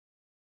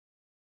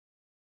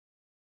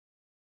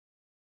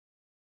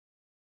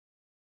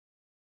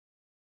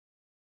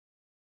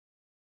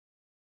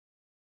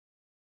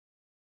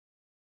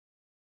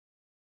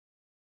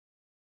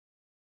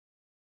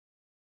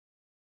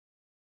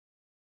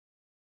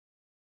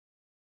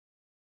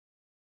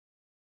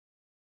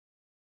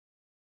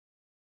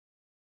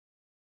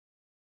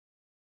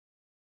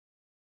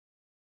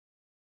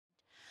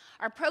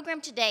Our program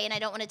today, and I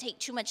don't want to take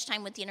too much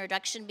time with the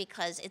introduction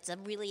because it's a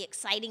really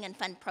exciting and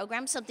fun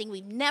program, something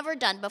we've never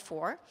done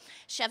before.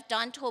 Chef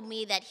Don told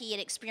me that he had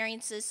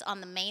experienced this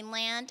on the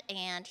mainland,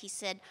 and he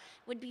said it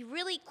would be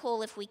really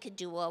cool if we could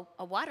do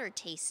a water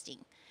tasting.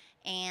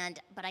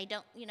 But I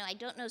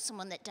don't know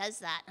someone that does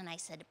that. And I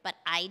said, but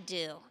I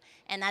do.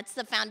 And that's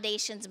the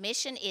foundation's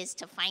mission, is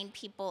to find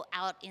people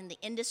out in the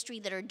industry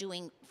that are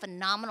doing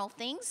phenomenal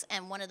things.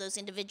 And one of those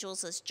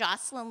individuals is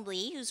Jocelyn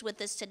Leigh, who's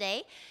with us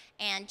today.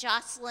 And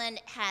Jocelyn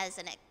has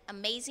an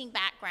amazing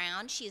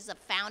background. She's the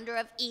founder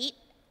of EAT,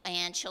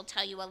 and she'll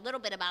tell you a little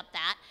bit about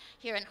that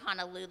here in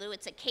Honolulu.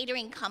 It's a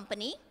catering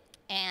company,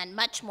 and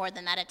much more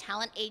than that, a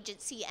talent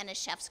agency and a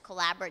chef's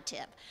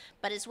collaborative.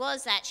 But as well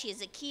as that, she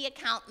is a key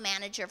account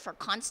manager for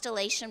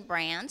Constellation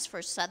Brands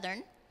for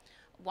Southern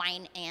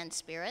Wine and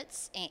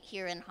Spirits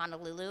here in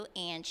Honolulu,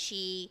 and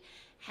she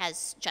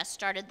has just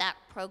started that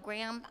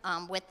program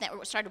with them,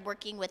 started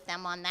working with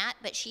them on that,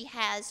 but she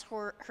has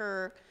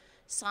her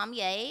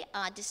sommelier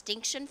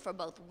distinction for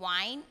both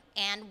wine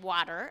and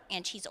water,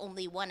 and she's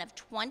only one of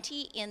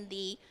 20 in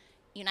the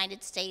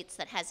United States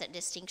that has that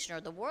distinction,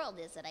 or the world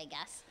is it, I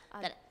guess,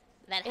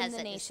 that has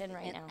that nation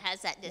right now.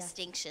 Has that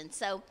distinction.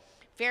 So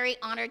very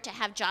honored to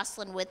have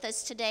Jocelyn with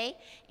us today,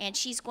 and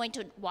she's going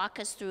to walk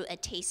us through a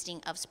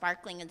tasting of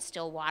sparkling and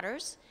still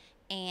waters,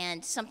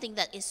 and something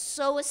that is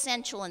so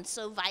essential and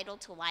so vital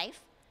to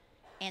life,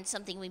 and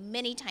something we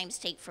many times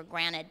take for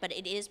granted, but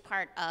it is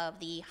part of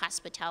the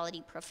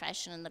hospitality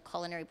profession and the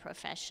culinary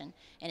profession,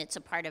 and it's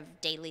a part of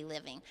daily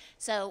living.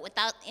 So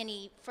without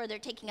any further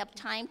taking up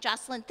time,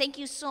 Jocelyn, thank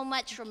you so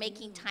much for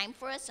making time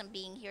for us and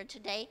being here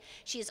today.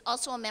 She is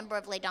also a member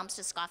of Les Dames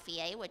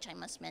d'Escoffier, which I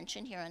must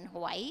mention here in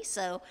Hawaii,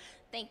 so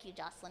thank you,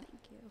 Jocelyn.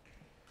 Thank you.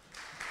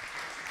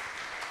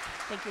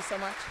 Thank you so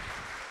much.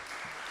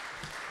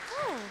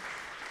 Oh,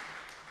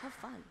 have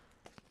fun.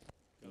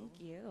 Thank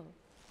you.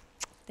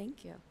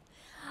 Thank you.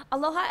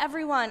 Aloha,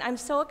 everyone. I'm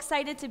so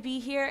excited to be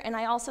here, and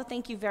I also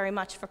thank you very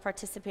much for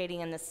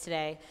participating in this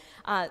today.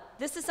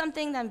 This is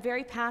something that I'm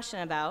very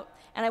passionate about,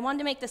 and I wanted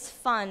to make this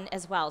fun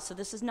as well. So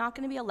this is not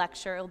going to be a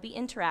lecture. It'll be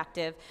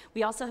interactive.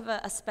 We also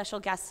have a special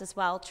guest as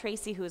well,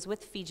 Tracy, who is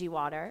with Fiji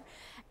Water.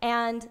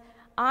 And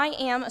I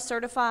am a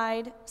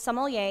certified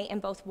sommelier in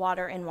both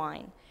water and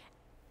wine.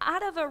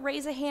 Out of a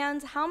raise of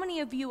hands, how many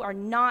of you are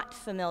not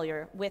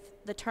familiar with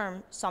the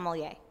term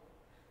sommelier?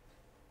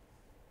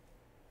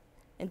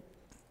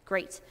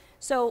 Great.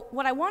 So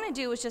what I want to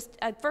do is just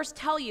first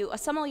tell you, a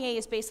sommelier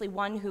is basically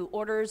one who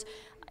orders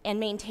and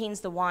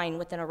maintains the wine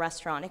within a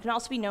restaurant. It can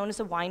also be known as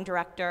a wine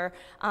director.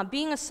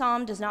 Being a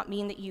somm does not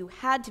mean that you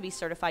had to be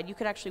certified. You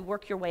could actually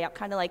work your way up,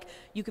 kind of like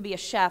you could be a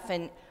chef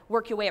and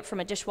work your way up from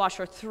a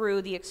dishwasher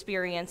through the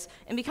experience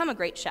and become a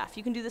great chef.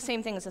 You can do the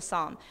same thing as a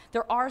somm.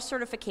 There are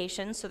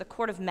certifications, so the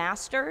Court of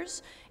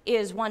Masters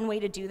is one way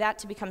to do that,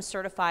 to become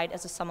certified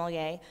as a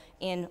sommelier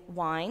in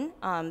wine,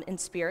 in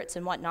spirits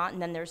and whatnot,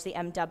 and then there's the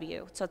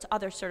MW. So it's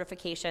other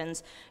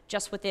certifications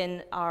just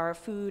within our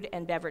food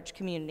and beverage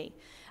community.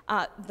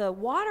 The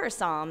water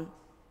somm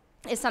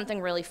is something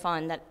really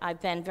fun that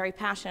I've been very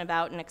passionate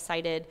about and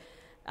excited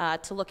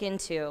to look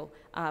into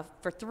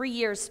for 3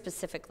 years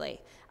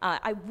specifically.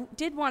 I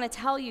did want to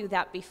tell you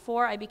that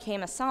before I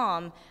became a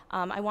somm,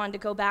 I wanted to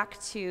go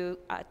back to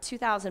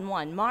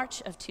 2001,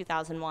 March of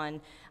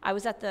 2001. I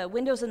was at the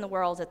Windows in the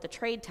World at the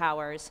Trade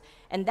Towers,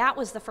 and that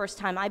was the first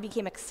time I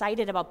became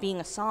excited about being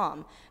a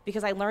somm,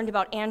 because I learned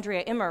about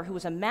Andrea Immer, who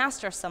was a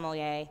master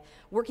sommelier,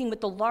 working with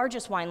the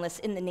largest wine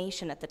list in the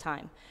nation at the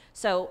time.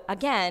 So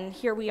again,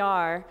 here we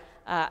are,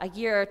 a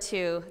year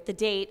to the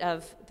date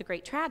of the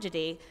great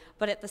tragedy,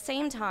 but at the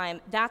same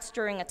time, that's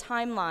during a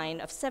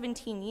timeline of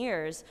 17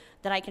 years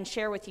that I can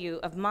share with you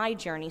of my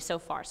journey so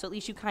far, so at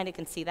least you kind of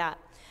can see that.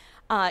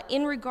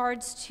 In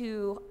regards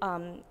to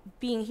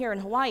being here in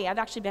Hawaii, I've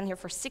actually been here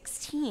for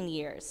 16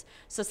 years.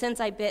 So since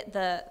I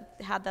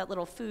had that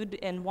little food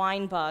and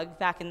wine bug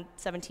back in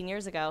 17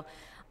 years ago,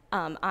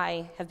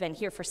 I have been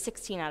here for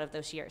 16 out of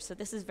those years. So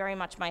this is very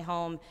much my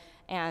home,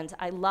 and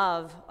I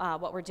love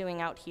what we're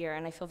doing out here,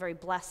 and I feel very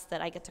blessed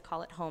that I get to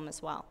call it home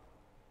as well.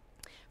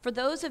 For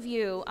those of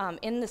you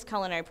in this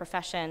culinary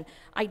profession,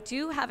 I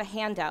do have a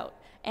handout.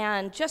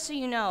 And just so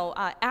you know,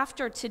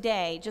 after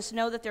today, just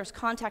know that there's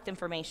contact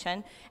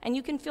information, and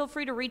you can feel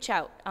free to reach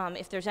out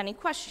if there's any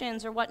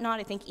questions or whatnot.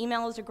 I think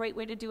email is a great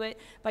way to do it,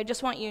 but I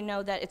just want you to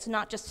know that it's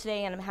not just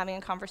today and I'm having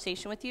a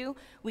conversation with you.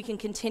 We can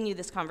continue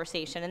this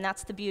conversation, and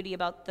that's the beauty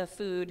about the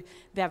food,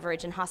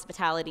 beverage, and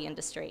hospitality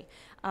industry.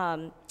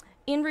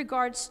 In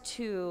regards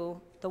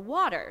to the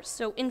water,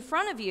 so in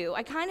front of you,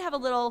 I kind of have a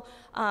little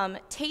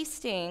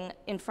tasting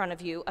in front of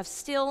you of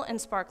still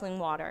and sparkling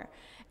water.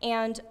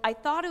 And I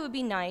thought it would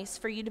be nice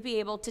for you to be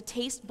able to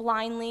taste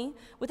blindly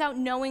without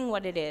knowing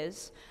what it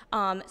is.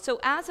 So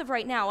as of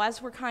right now,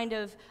 as we're kind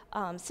of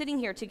sitting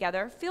here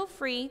together, feel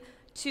free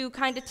to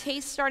kind of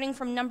taste starting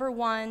from number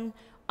one.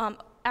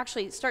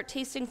 Actually, start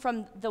tasting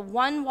from the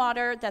one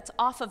water that's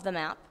off of the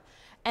map,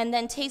 and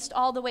then taste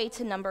all the way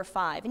to number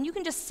 5. And you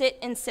can just sit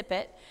and sip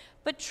it,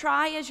 but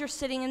try as you're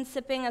sitting and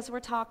sipping as we're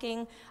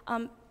talking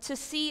to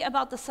see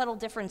about the subtle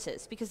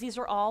differences, because these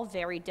are all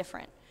very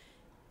different.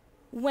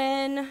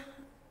 When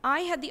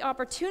I had the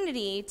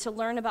opportunity to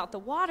learn about the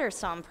Water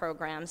Somm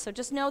program, so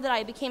just know that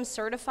I became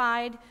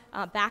certified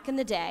back in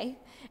the day,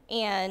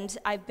 and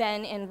I've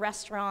been in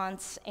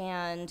restaurants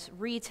and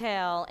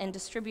retail and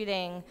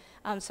distributing,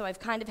 so I've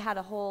kind of had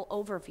a whole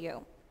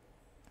overview.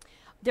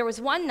 There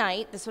was one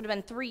night, this would have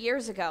been 3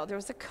 years ago, there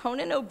was a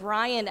Conan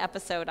O'Brien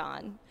episode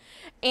on.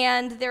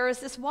 And there was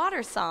this water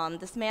somm,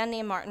 this man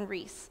named Martin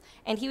Rees.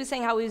 And he was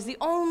saying how he was the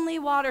only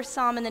water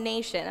somm in the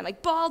nation. I'm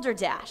like,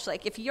 balderdash,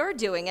 like if you're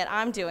doing it,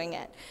 I'm doing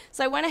it.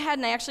 So I went ahead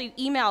and I actually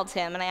emailed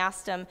him and I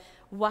asked him,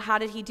 well, how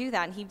did he do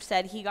that? And he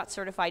said he got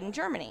certified in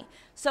Germany.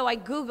 So I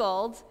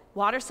Googled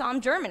water somm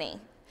Germany.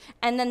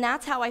 And then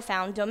that's how I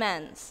found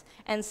Domains.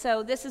 And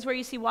so this is where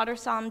you see Water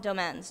Somm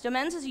Domains.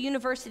 Domains is a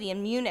university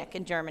in Munich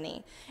in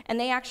Germany, and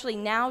they actually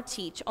now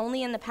teach,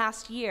 only in the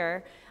past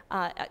year,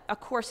 a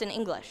course in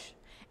English.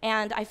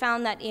 And I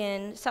found that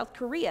in South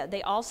Korea,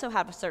 they also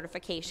have a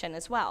certification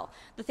as well.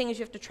 The thing is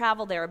you have to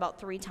travel there about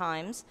 3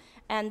 times,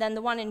 and then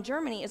the one in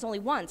Germany is only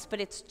once,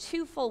 but it's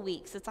 2 full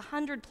weeks. It's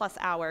 100+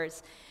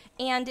 hours,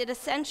 and it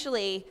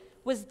essentially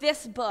was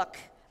this book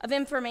of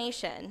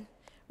information,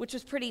 which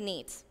was pretty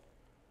neat.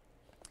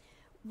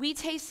 We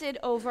tasted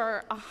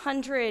over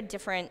 100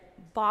 different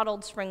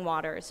bottled spring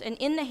waters, and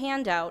in the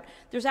handout,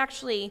 there's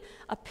actually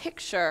a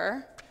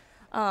picture.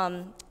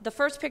 The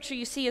first picture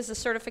you see is the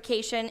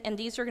certification, and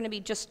these are going to be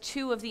just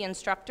 2 of the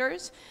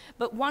instructors,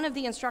 but one of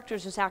the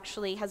instructors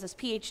has his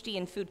PhD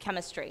in food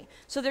chemistry,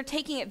 so they're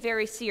taking it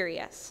very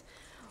serious.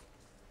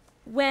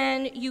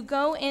 When you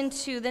go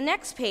into the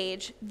next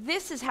page,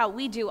 this is how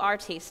we do our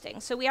tasting.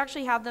 So we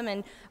actually have them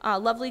in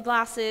lovely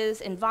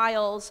glasses and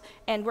vials,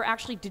 and we're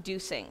actually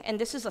deducing. And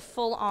this is a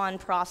full-on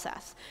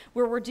process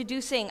where we're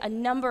deducing a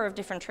number of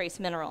different trace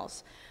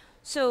minerals.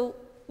 So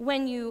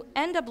when you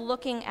end up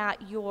looking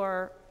at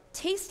your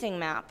tasting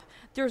map,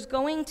 there's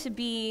going to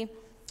be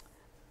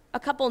a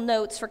couple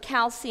notes for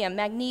calcium,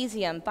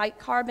 magnesium,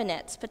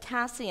 bicarbonates,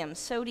 potassium,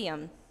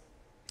 sodium.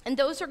 And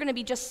those are going to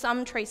be just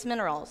some trace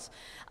minerals.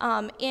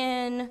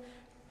 In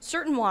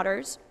certain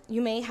waters,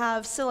 you may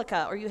have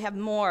silica, or you have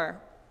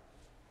more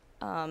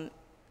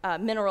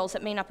minerals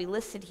that may not be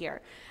listed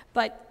here.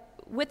 But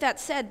with that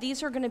said,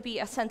 these are going to be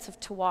a sense of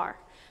terroir.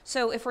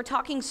 So if we're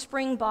talking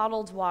spring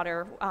bottled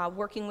water,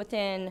 working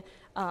within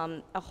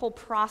a whole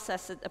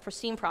process, a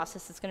pristine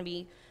process that's going to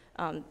be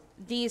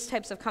these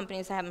types of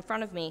companies I have in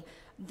front of me,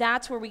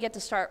 that's where we get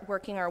to start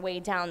working our way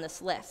down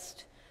this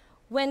list.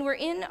 When we're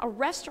in a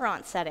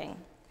restaurant setting,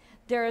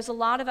 there's a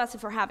lot of us,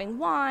 if we're having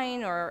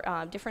wine or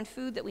different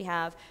food that we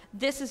have,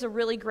 this is a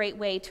really great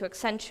way to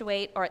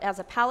accentuate, or as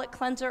a palate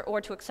cleanser, or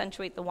to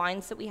accentuate the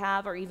wines that we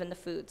have, or even the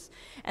foods.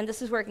 And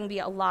this is where it can be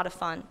a lot of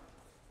fun.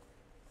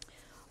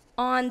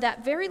 On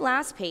that very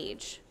last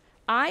page,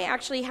 I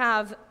actually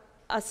have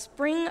a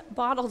spring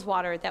bottled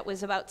water that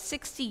was about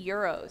 60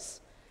 euros,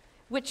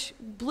 which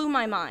blew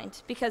my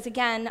mind, because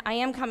again, I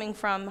am coming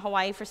from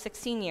Hawaii for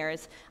 16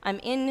 years. I'm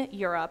in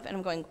Europe, and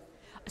I'm going,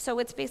 so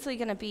it's basically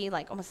going to be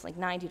like almost like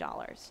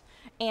 $90.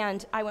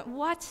 And I went,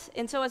 what?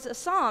 And so as a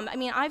somm, I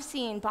mean, I've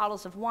seen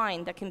bottles of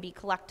wine that can be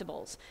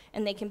collectibles,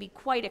 and they can be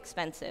quite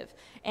expensive.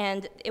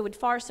 And it would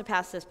far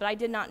surpass this, but I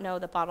did not know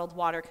that bottled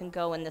water can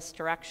go in this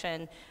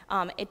direction.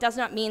 It does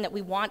not mean that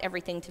we want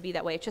everything to be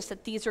that way. It's just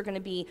that these are going to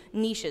be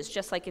niches,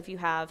 just like if you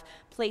have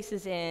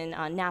places in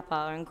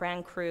Napa or in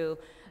Grand Cru.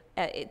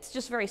 It's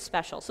just very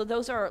special. So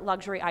those are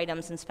luxury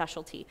items and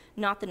specialty,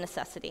 not the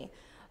necessity.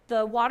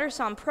 The Water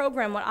Somm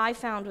program, what I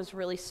found was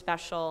really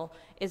special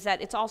is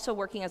that it's also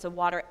working as a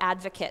water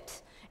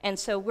advocate. And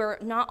so we're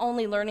not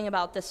only learning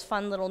about this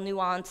fun little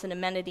nuance and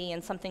amenity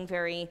and something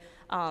very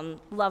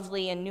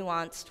lovely and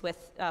nuanced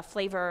with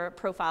flavor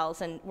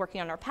profiles and working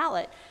on our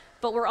palate,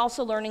 but we're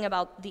also learning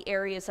about the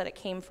areas that it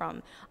came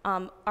from.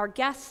 Our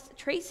guest,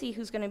 Tracy,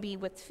 who's going to be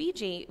with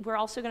Fiji, we're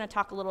also going to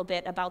talk a little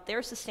bit about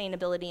their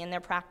sustainability and their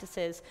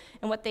practices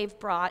and what they've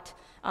brought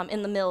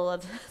in the middle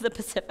of the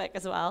Pacific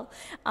as well.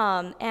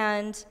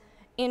 And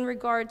in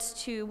regards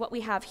to what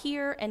we have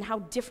here and how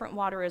different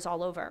water is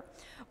all over.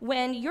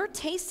 When you're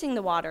tasting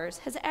the waters,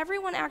 has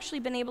everyone actually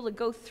been able to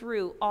go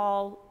through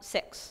all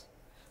 6?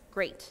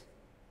 Great,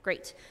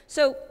 great.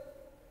 So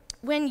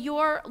when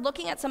you're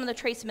looking at some of the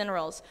trace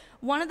minerals,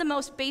 one of the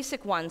most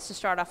basic ones to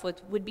start off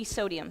with would be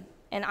sodium.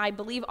 And I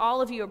believe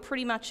all of you are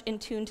pretty much in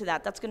tune to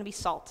that. That's going to be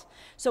salt.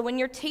 So when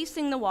you're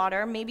tasting the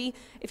water, maybe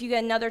if you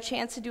get another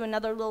chance to do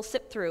another little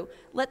sip through,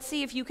 let's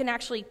see if you can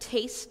actually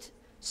taste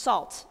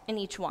salt in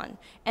each one.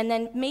 And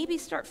then maybe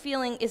start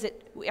feeling,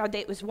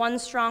 was one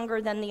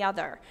stronger than the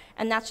other?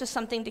 And that's just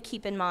something to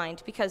keep in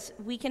mind, because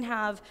we can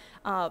have,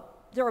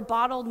 there are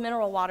bottled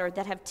mineral water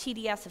that have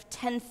TDS of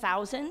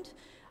 10,000,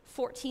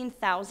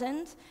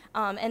 14,000,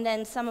 and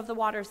then some of the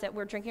waters that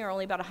we're drinking are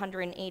only about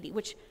 180,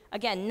 which,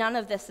 again, none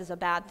of this is a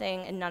bad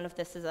thing, and none of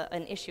this is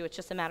an issue. It's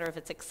just a matter of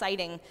it's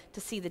exciting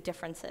to see the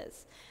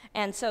differences.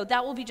 And so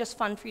that will be just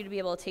fun for you to be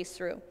able to taste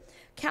through.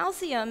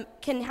 Calcium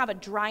can have a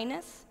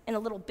dryness and a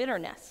little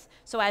bitterness.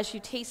 So as you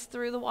taste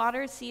through the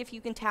water, see if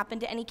you can tap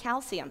into any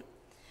calcium.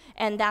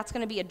 And that's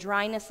going to be a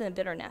dryness and a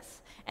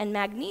bitterness. And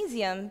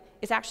magnesium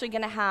is actually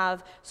going to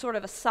have sort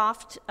of a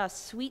soft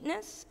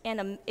sweetness,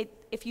 and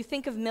if you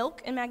think of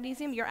milk and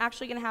magnesium, you're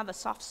actually going to have a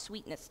soft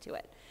sweetness to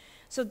it.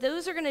 So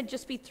those are going to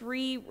just be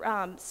three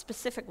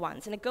specific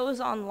ones, and it goes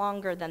on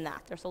longer than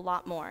that. There's a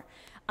lot more.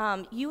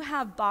 You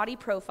have body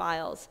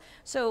profiles.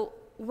 So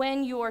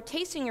when you're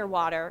tasting your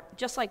water,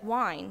 just like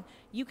wine,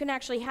 you can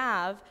actually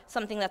have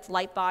something that's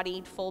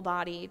light-bodied,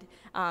 full-bodied.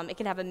 It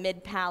can have a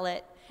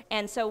mid-palate.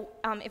 And so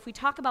if we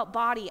talk about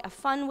body, a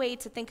fun way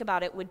to think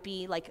about it would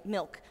be like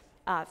milk,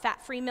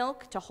 fat-free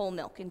milk to whole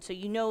milk. And so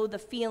you know the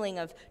feeling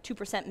of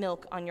 2%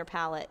 milk on your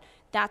palate.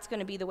 That's going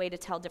to be the way to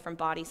tell different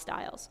body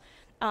styles.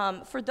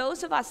 For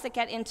those of us that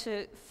get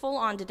into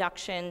full-on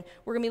deduction,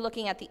 we're going to be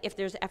looking at if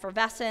there's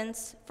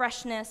effervescence,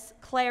 freshness,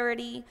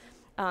 clarity,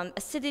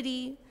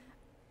 acidity,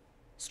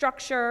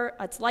 structure,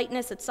 its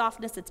lightness, its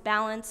softness, its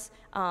balance,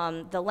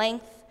 the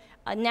length.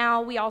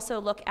 Now we also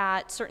look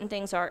at certain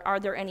things. Are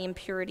there any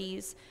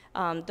impurities?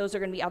 Those are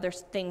going to be other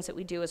things that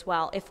we do as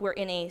well if we're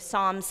in a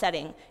somm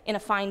setting, in a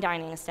fine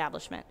dining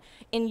establishment.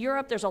 In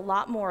Europe, there's a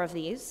lot more of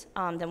these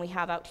than we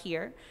have out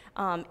here.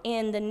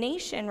 In the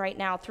nation right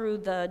now, through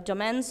the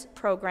Domaines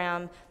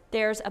program,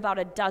 there's about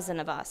a dozen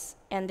of us.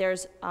 And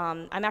there's,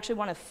 I'm actually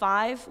one of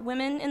 5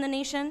 women in the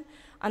nation.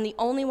 I'm the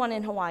only one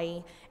in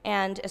Hawaii.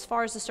 And as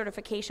far as the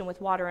certification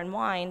with water and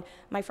wine,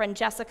 my friend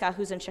Jessica,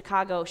 who's in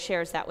Chicago,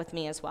 shares that with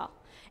me as well.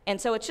 And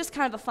so it's just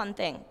kind of a fun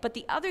thing. But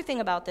the other thing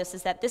about this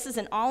is that this is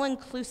an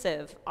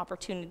all-inclusive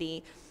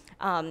opportunity.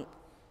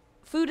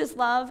 Food is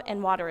love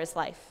and water is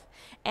life.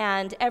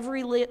 And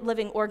every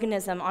living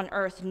organism on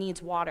Earth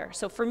needs water.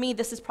 So for me,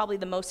 this is probably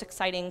the most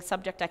exciting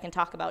subject I can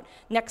talk about,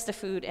 next to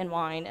food and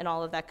wine and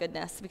all of that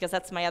goodness, because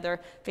that's my other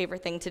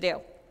favorite thing to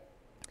do.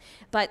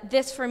 But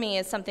this, for me,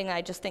 is something that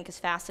I just think is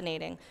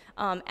fascinating.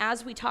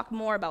 As we talk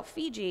more about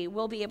Fiji,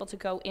 we'll be able to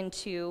go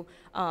into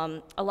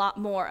a lot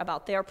more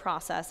about their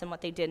process and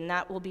what they did, and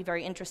that will be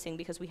very interesting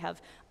because we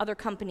have other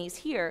companies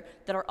here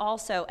that are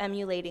also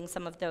emulating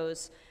some of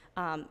those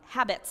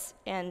habits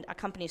and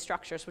company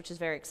structures, which is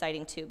very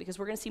exciting too, because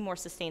we're going to see more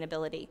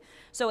sustainability.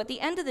 So at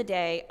the end of the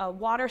day, a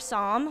water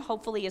somm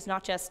hopefully is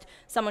not just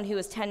someone who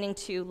is tending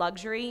to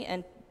luxury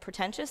and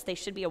pretentious. They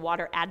should be a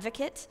water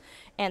advocate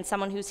and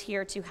someone who's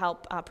here to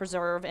help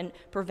preserve and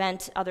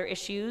prevent other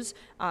issues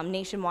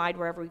nationwide,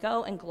 wherever we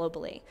go, and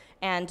globally.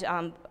 And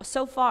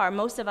so far,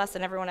 most of us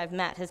and everyone I've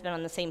met has been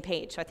on the same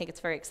page, so I think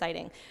it's very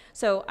exciting.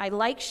 So I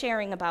like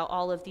sharing about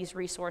all of these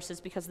resources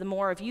because the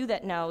more of you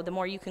that know, the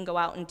more you can go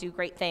out and do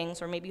great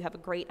things, or maybe you have a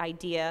great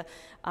idea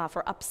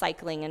for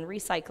upcycling and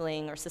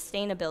recycling or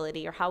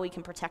sustainability or how we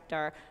can protect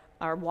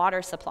our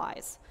water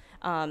supplies.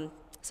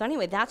 So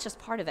anyway, that's just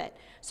part of it.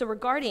 So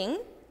regarding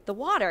the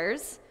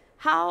waters,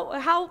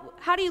 how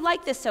do you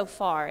like this so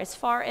far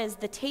as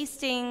the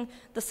tasting,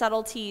 the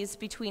subtleties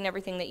between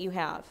everything that you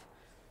have?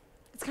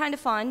 It's kind of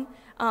fun.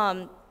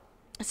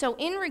 So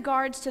in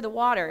regards to the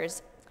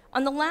waters,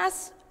 on the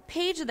last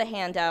page of the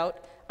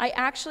handout, I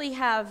actually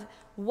have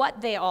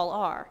what they all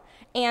are.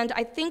 And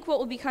I think what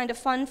will be kind of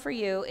fun for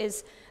you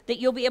is that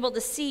you'll be able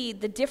to see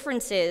the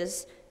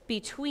differences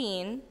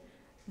between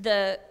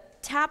the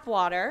tap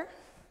water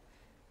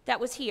that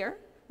was here,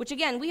 which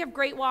again, we have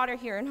great water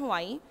here in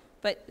Hawaii,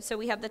 but so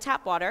we have the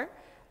tap water.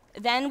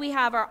 Then we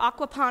have our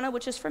aqua panna,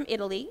 which is from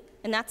Italy,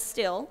 and that's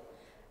still.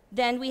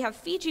 Then we have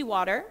Fiji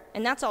water,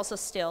 and that's also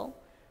still.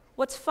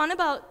 What's fun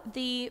about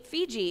the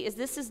Fiji is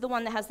this is the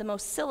one that has the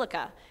most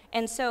silica.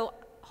 And so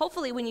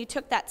hopefully when you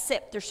took that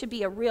sip, there should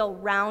be a real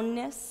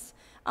roundness.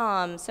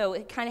 So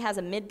it kind of has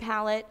a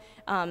mid-palate.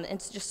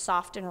 It's just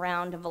soft and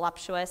round and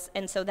voluptuous.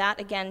 And so that,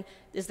 again,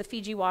 is the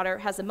Fiji water.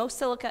 Has the most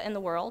silica in the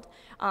world.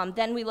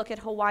 Then we look at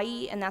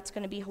Hawaii, and that's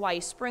going to be Hawaii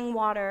spring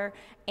water,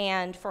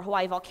 and for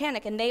Hawaii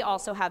volcanic, and they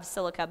also have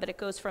silica, but it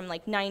goes from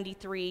like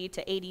 93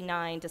 to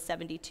 89 to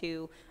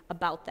 72,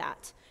 about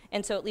that.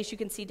 And so at least you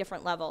can see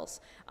different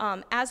levels.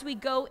 As we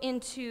go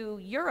into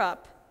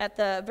Europe, at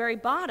the very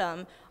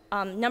bottom,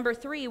 number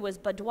 3 was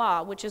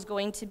Badois, which is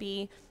going to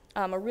be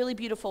a really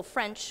beautiful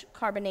French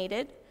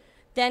carbonated.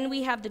 Then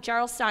we have the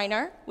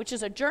Gerolsteiner, which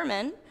is a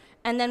German,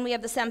 and then we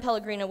have the San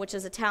Pellegrino, which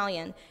is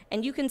Italian.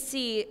 And you can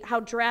see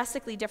how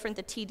drastically different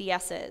the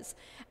TDS is.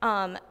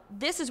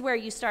 This is where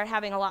you start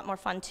having a lot more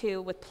fun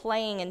too with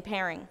playing and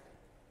pairing.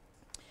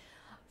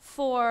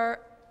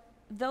 For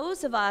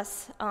those of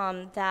us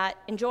that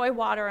enjoy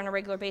water on a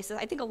regular basis,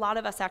 I think a lot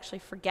of us actually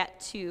forget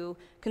to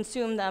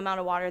consume the amount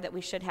of water that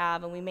we should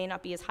have, and we may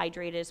not be as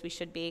hydrated as we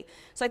should be.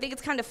 So I think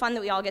it's kind of fun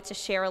that we all get to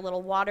share a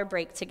little water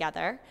break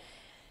together.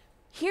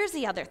 Here's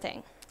the other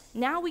thing.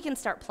 Now we can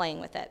start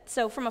playing with it.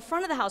 So from a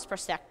front of the house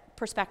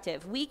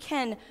perspective, we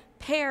can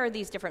pair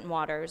these different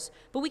waters,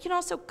 but we can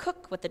also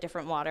cook with the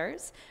different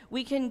waters.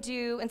 We can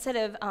do, instead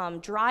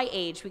of dry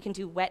aged, we can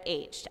do wet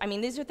aged. I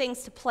mean, these are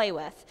things to play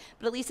with,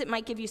 but at least it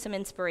might give you some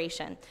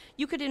inspiration.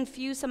 You could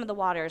infuse some of the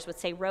waters with,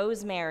 say,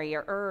 rosemary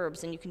or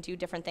herbs, and you can do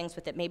different things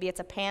with it. Maybe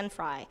it's a pan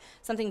fry,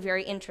 something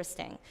very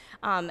interesting.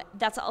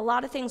 That's a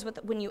lot of things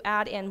when you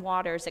add in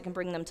waters that can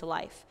bring them to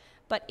life.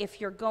 But if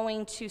you're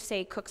going to,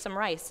 say, cook some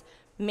rice,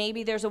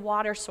 maybe there's a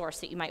water source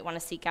that you might want to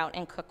seek out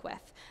and cook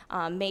with.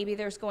 Maybe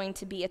there's going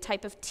to be a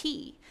type of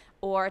tea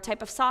or a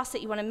type of sauce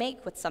that you want to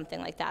make with something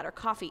like that, or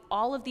coffee.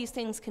 All of these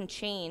things can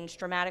change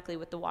dramatically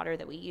with the water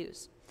that we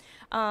use.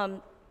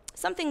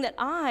 Something that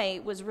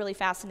I was really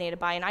fascinated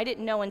by, and I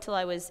didn't know until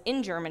I was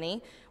in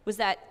Germany, was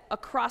that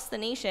across the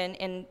nation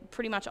and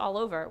pretty much all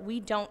over, we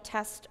don't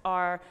test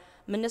our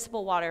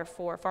municipal water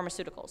for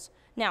pharmaceuticals.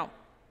 Now,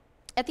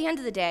 at the end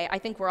of the day, I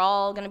think we're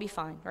all going to be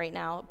fine right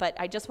now, but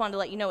I just wanted to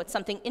let you know it's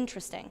something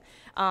interesting.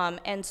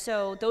 And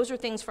so those are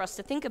things for us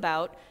to think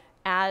about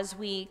as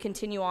we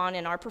continue on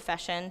in our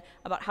profession,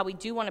 about how we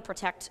do want to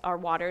protect our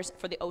waters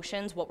for the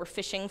oceans, what we're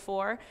fishing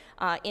for.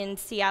 In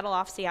Seattle,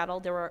 off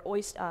Seattle, there were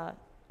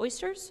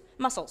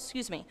mussels,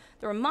 excuse me.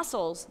 There were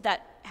mussels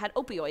that had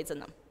opioids in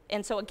them.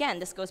 And so again,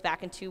 this goes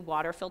back into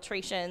water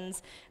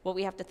filtrations, what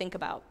we have to think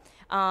about.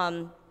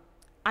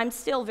 I'm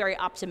still very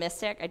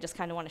optimistic. I just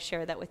kind of want to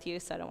share that with you,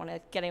 so I don't want to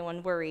get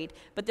anyone worried.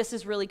 But this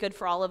is really good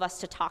for all of us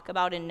to talk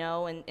about and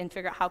know and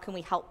figure out how can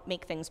we help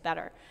make things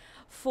better.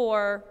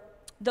 For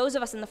those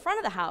of us in the front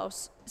of the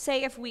house,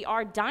 say if we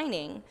are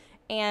dining,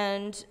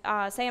 and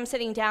say I'm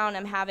sitting down,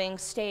 I'm having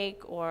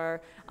steak or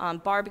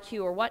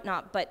barbecue or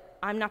whatnot, but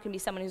I'm not going to be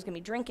someone who's going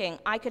to be drinking,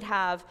 I could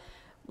have,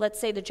 let's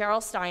say, the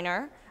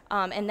Gerolsteiner,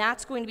 and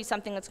that's going to be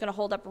something that's going to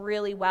hold up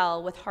really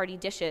well with hearty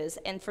dishes.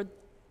 And for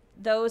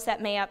those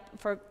that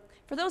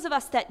for those of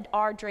us that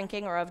are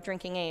drinking or of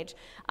drinking age,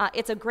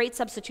 it's a great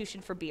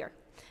substitution for beer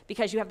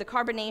because you have the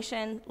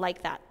carbonation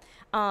like that.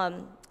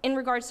 In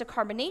regards to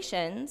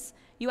carbonations,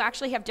 you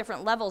actually have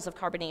different levels of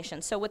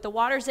carbonation. So with the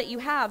waters that you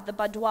have, the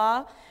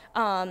Badois,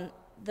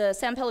 the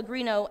San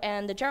Pellegrino,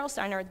 and the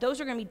Gerolsteiner, those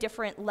are going to be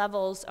different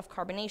levels of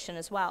carbonation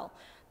as well.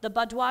 The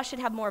Badois should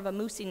have more of a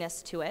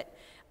moussiness to it.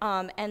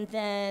 And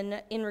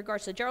then in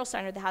regards to the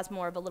Gerolsteiner, that has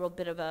more of a little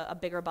bit of a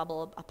bigger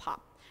bubble, a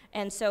pop.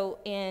 And so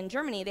in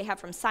Germany, they have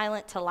from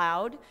silent to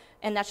loud,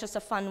 and that's just a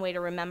fun way to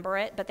remember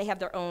it, but they have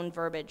their own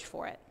verbiage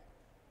for it.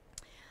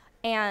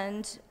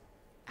 And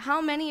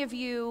how many of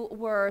you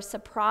were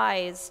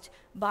surprised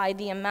by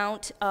the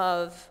amount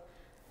of,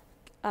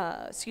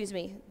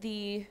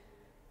 the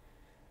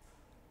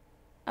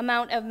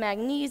amount of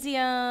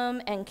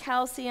magnesium and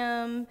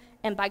calcium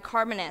and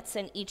bicarbonates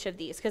in each of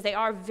these, because they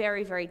are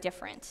very, very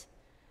different.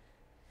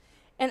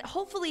 And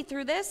hopefully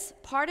through this,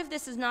 part of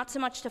this is not so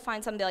much to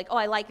find something like, oh,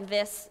 I like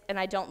this and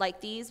I don't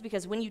like these,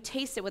 because when you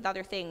taste it with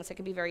other things, it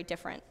can be very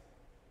different.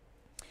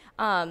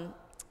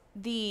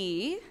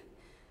 The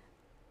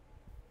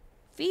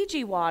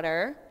Fiji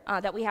water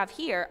that we have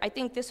here, I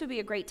think this would be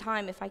a great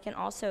time if I can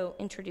also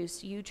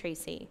introduce you,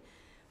 Tracy.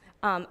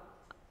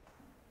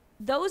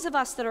 Those of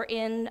us that are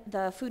in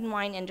the food and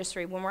wine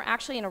industry, when we're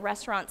actually in a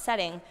restaurant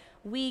setting,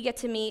 we get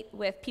to meet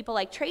with people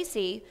like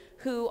Tracy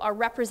who are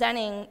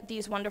representing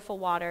these wonderful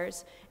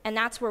waters, and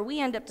that's where we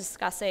end up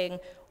discussing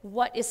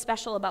what is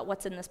special about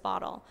what's in this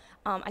bottle.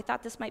 I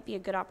thought this might be a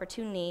good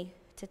opportunity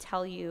to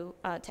tell you,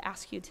 to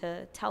ask you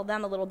to tell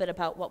them a little bit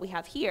about what we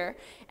have here,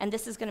 and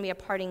this is going to be a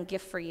parting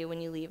gift for you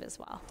when you leave as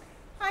well.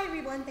 Hi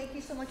everyone, thank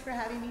you so much for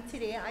having me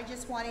today. I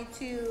just wanted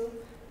to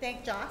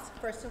thank Joss,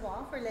 first of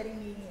all, for letting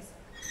me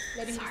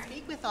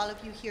speak with all of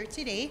you here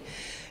today.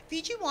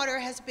 Fiji Water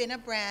has been a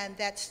brand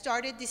that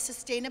started the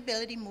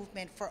sustainability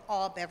movement for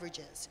all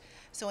beverages.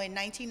 So in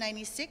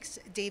 1996,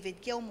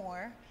 David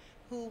Gilmour,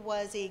 who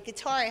was a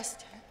guitarist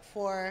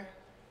for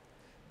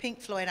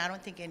Pink Floyd, I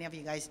don't think any of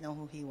you guys know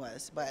who he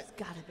was, but It's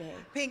gotta be.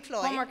 Pink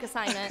Floyd. Homework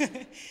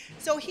assignment.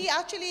 So he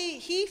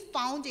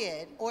found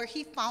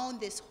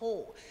this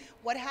hole.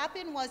 What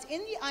happened was,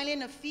 in the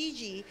island of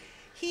Fiji,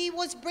 he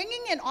was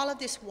bringing in all of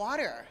this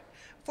water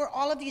for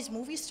all of these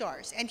movie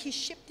stars, and he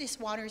shipped these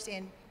waters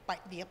in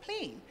via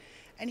plane.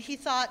 And he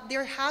thought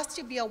there has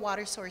to be a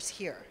water source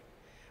here,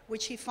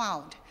 which he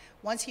found.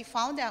 Once he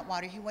found that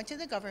water, he went to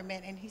the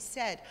government and he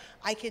said,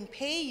 I can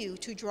pay you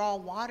to draw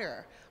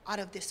water out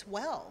of this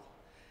well.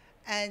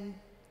 And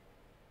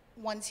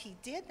once he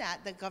did that,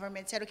 the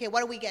government said, okay, what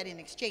do we get in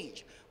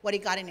exchange? What he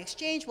got in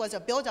exchange was a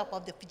buildup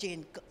of the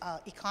Fijian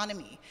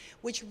economy,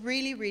 which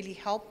really, really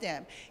helped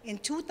them. In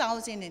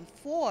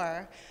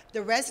 2004, the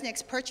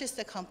Resnicks purchased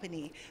the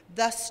company,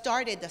 thus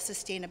started the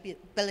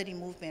sustainability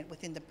movement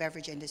within the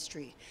beverage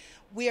industry.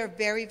 We are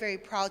very, very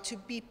proud to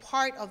be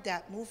part of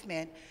that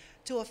movement,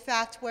 to a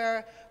fact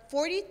where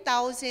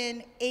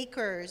 40,000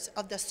 acres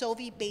of the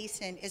Sovi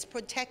Basin is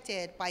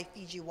protected by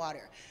Fiji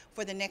Water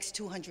for the next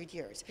 200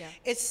 years. Yeah.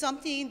 It's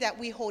something that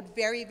we hold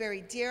very,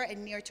 very dear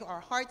and near to our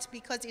hearts,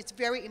 because it's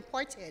very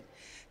important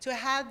to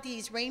have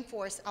these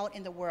rainforests out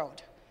in the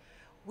world.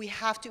 We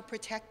have to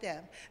protect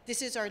them.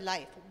 This is our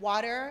life.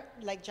 Water,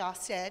 like Josh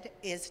said,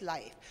 is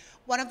life.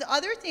 One of the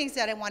other things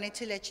that I wanted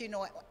to let you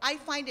know, I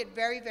find it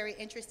very, very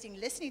interesting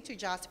listening to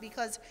Josh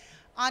because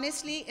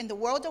honestly, in the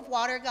world of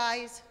water,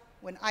 guys,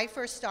 when I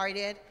first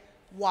started,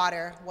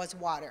 water was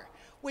water,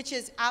 which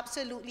is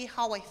absolutely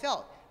how I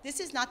felt. This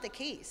is not the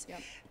case.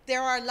 Yep.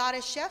 There are a lot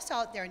of chefs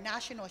out there,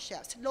 national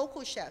chefs,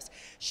 local chefs,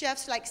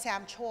 chefs like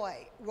Sam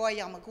Choi, Roy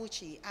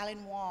Yamaguchi,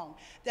 Alan Wong,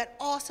 that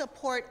all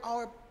support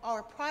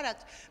our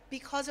product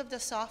because of the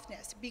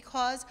softness,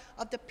 because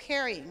of the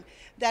pairing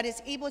that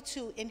is able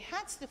to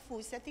enhance the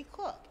foods that they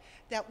cook,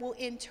 that will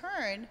in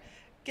turn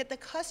get the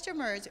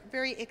customers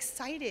very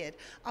excited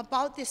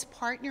about this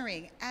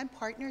partnering and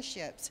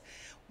partnerships.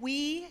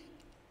 We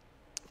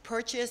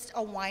purchased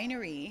a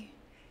winery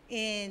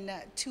in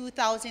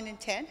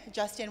 2010,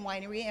 Justin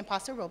Winery in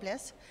Paso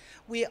Robles.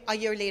 A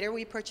year later,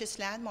 we purchased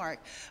Landmark.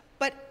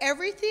 But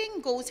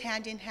everything goes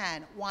hand in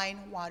hand,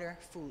 wine, water,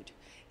 food,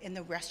 in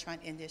the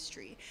restaurant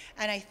industry.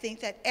 And I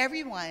think that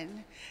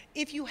everyone,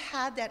 if you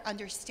had that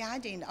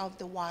understanding of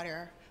the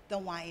water, the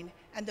wine,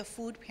 and the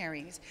food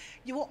pairings,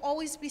 you will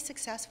always be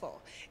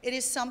successful. It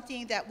is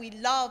something that we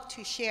love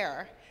to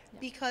share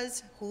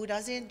because who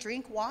doesn't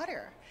drink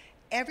water?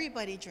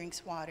 Everybody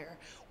drinks water.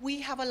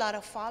 We have a lot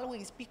of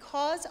followings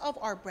because of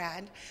our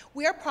brand.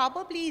 We are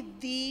probably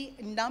the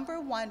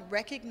 #1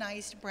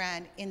 recognized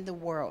brand in the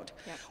world.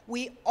 Yep.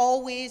 We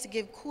always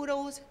give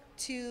kudos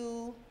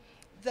to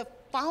the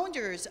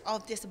founders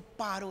of this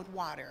bottled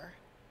water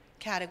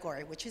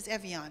category, which is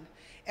Evian.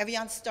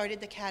 Evian started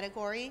the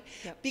category.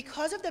 Yep.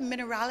 Because of the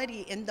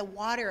minerality in the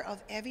water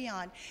of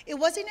Evian, it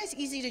wasn't as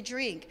easy to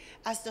drink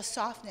as the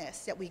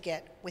softness that we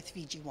get with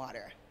Fiji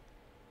water.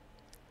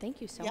 Thank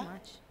you so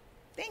much.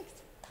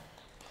 Thanks.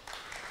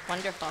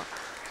 Wonderful.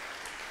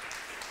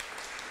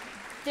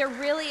 There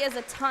really is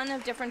a ton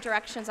of different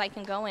directions I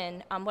can go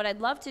in. What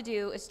I'd love to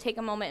do is take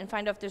a moment and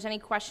find out if there's any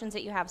questions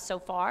that you have so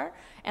far,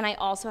 and I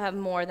also have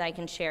more that I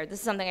can share. This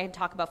is something I can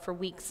talk about for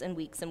weeks and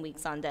weeks and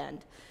weeks on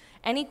end.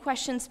 Any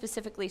questions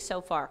specifically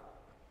so far?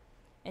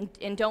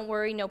 And don't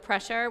worry, no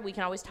pressure. We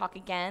can always talk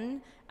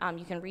again.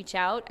 You can reach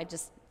out.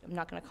 I'm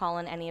not going to call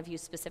on any of you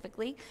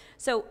specifically.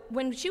 So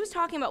when she was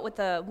talking about with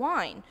the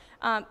wine,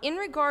 in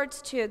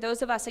regards to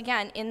those of us,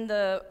 again, in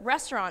the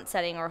restaurant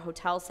setting or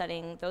hotel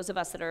setting, those of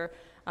us that are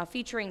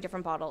featuring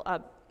different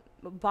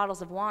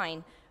bottles of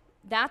wine,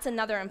 that's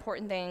another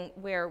important thing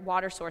where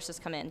water sources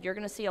come in. You're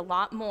going to see a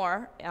lot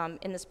more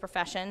in this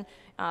profession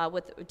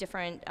with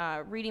different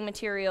reading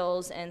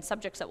materials and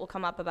subjects that will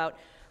come up about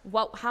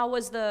what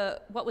was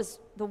the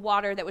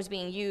water that was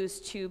being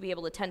used to be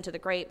able to tend to the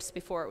grapes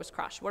before it was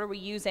crushed? What are we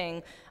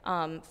using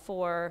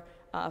for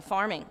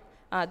farming?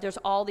 There's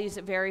all these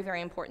very,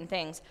 very important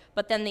things.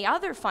 But then the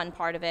other fun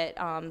part of it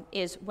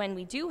is when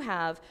we do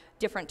have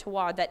different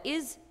terroir that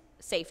is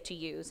safe to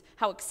use,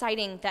 how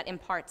exciting that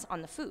imparts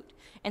on the food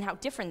and how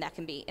different that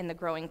can be in the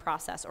growing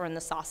process or in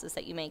the sauces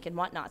that you make and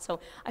whatnot. So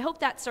I hope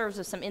that serves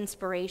as some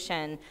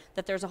inspiration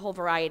that there's a whole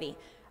variety.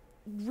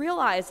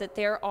 Realize that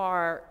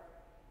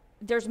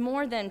there's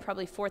more than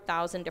probably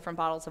 4,000 different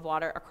bottles of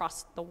water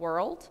across the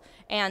world,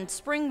 and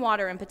spring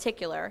water in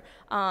particular.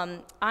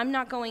 I'm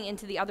not going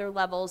into the other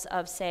levels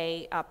of,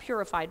 say,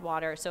 purified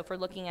water. So if we're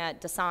looking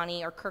at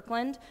Dasani or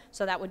Kirkland,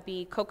 so that would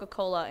be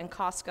Coca-Cola and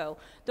Costco.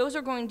 Those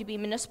are going to be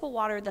municipal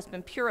water that's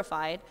been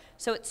purified,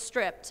 so it's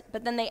stripped,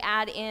 but then they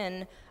add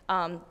in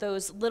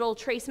those little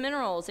trace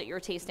minerals that you're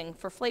tasting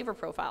for flavor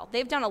profile.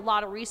 They've done a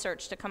lot of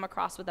research to come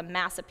across with a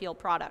mass appeal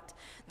product.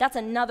 That's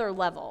another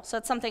level, so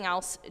that's something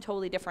else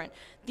totally different.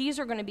 These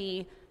are going to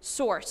be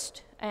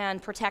sourced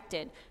and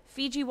protected.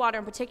 Fiji water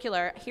in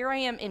particular, here I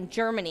am in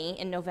Germany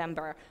in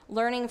November,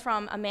 learning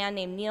from a man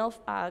named Neil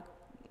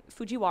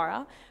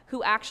Fujiwara,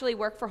 who actually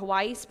worked for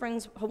Hawaiian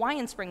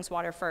Springs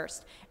Water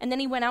first. And then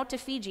he went out to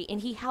Fiji,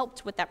 and he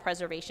helped with that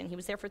preservation. He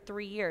was there for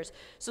 3 years.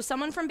 So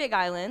someone from Big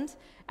Island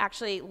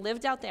actually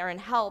lived out there and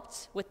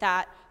helped with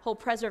that whole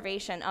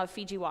preservation of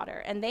Fiji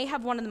water. And they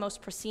have one of the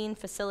most pristine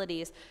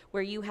facilities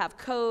where you have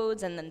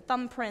codes and then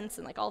thumbprints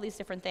and like all these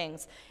different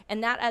things.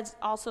 And that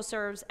also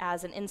serves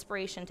as an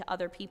inspiration to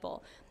other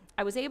people.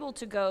 I was able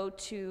to go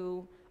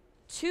to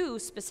 2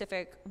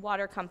 specific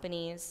water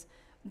companies.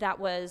 That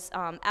was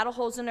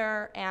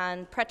Adelholzener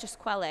and Precious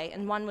Quelle,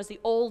 and one was the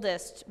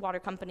oldest water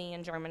company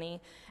in Germany,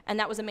 and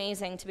that was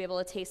amazing to be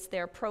able to taste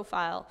their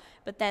profile.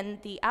 But then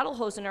the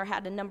Adelholzener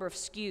had a number of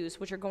SKUs,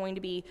 which are going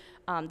to be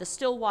the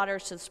still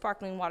waters to the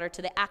sparkling water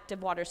to the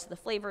active waters to the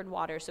flavored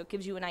water, so it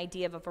gives you an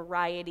idea of a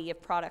variety of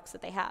products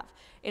that they have.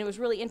 And it was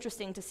really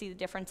interesting to see the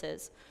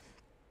differences.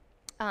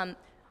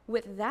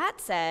 With that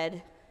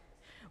said,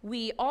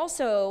 we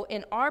also,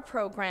 in our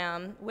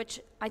program,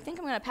 which I think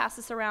I'm going to pass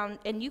this around,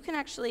 and you can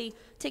actually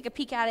take a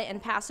peek at it and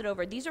pass it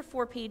over. These are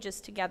 4 pages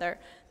together.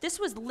 This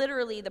was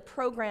literally the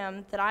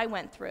program that I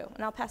went through,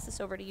 and I'll pass this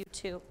over to you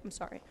too. I'm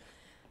sorry.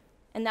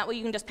 And that way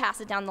you can just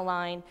pass it down the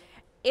line.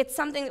 It's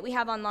something that we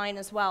have online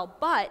as well,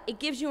 but it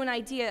gives you an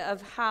idea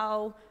of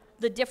how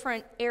the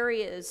different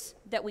areas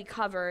that we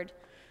covered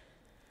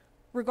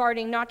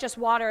regarding not just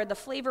water, the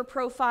flavor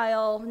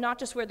profile, not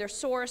just where they're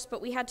sourced,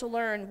 but we had to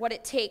learn what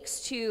it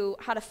takes to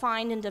how to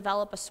find and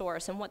develop a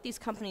source and what these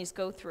companies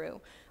go through.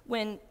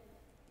 When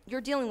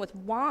you're dealing with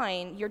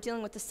wine, you're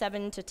dealing with a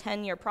 7 to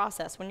 10 year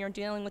process. When you're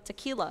dealing with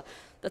tequila,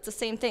 that's the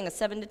same thing, a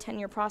 7 to 10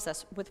 year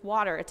process. With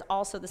water, it's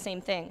also the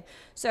same thing.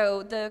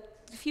 So the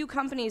few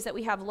companies that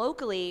we have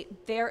locally,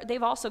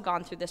 they've also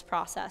gone through this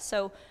process.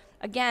 So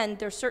again,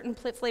 there's certain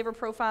flavor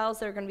profiles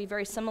that are going to be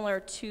very similar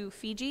to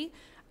Fiji.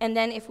 And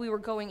then if we were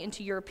going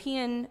into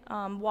European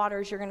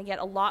waters, you're going to get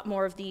a lot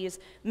more of these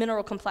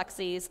mineral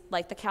complexities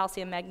like the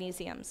calcium,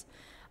 magnesiums.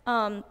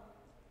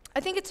 I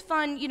think it's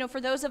fun, you know,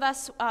 for those of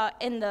us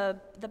in the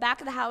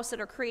back of the house that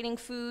are creating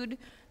food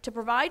to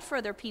provide for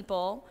other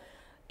people,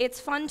 it's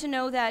fun to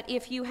know that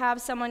if you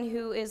have someone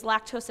who is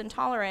lactose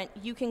intolerant,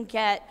 you can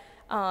get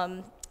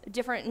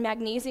different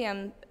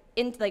magnesium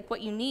in, like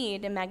what you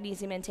need in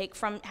magnesium intake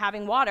from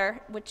having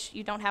water, which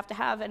you don't have to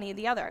have any of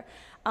the other.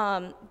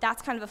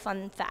 That's kind of a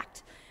fun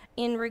fact.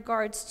 In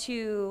regards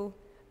to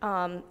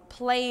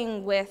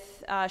playing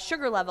with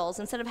sugar levels,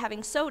 instead of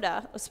having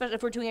soda, especially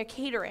if we're doing a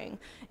catering,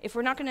 if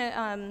we're not going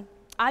to,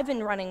 I've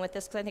been running with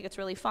this because I think it's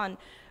really fun,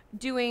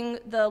 doing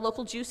the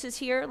local juices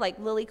here, like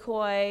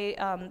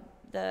lilikoi,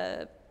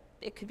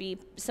 it could be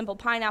simple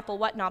pineapple,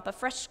 whatnot, but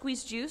fresh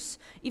squeezed juice,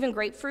 even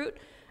grapefruit,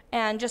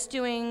 and just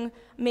doing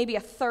maybe a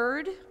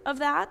third of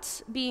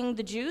that being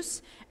the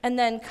juice, and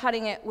then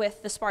cutting it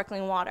with the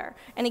sparkling water.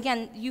 And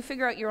again, you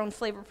figure out your own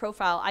flavor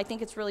profile. I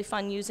think it's really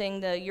fun using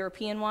the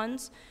European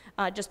ones,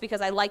 just because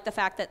I like the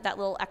fact that that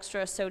little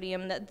extra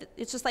sodium,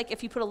 it's just like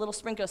if you put a little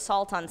sprinkle of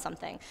salt on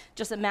something.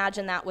 Just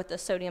imagine that with the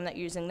sodium that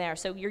you're using there.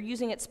 So you're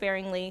using it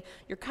sparingly,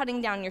 you're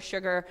cutting down your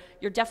sugar,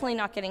 you're definitely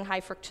not getting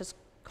high fructose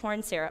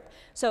corn syrup.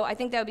 So I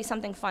think that would be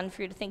something fun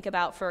for you to think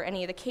about for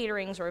any of the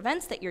caterings or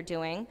events that you're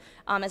doing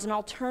as an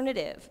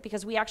alternative,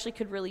 because we actually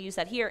could really use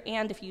that here,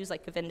 and if you use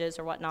like Govindas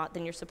or whatnot,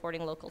 then you're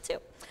supporting local too.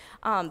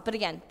 But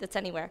again, that's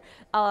anywhere.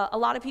 A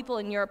lot of people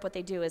in Europe, what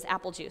they do is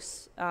apple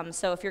juice.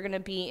 So if you're going to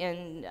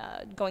be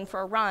going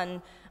for a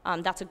run,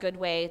 that's a good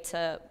way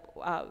to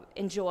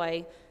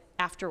enjoy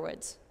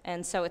afterwards.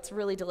 And so it's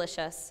really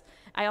delicious.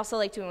 I also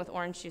like doing it with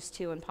orange juice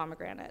too and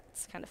pomegranate.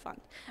 It's kind of fun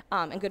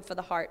and good for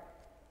the heart.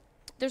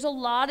 There's a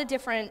lot of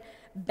different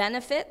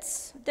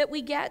benefits that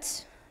we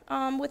get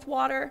with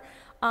water.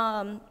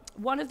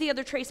 One of the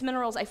other trace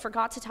minerals I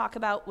forgot to talk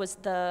about was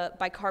the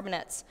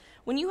bicarbonates.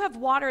 When you have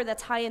water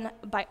that's high in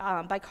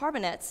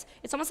bicarbonates,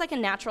 it's almost like a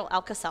natural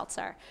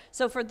Alka-Seltzer.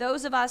 So for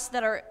those of us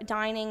that are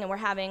dining and we're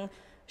having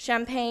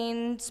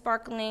champagne,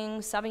 sparkling,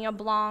 Sauvignon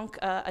Blanc,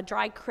 a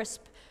dry,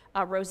 crisp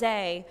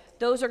rosé,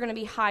 those are going to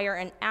be higher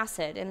in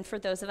acid. And for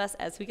those of us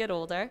as we get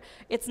older,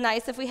 it's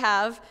nice if we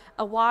have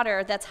a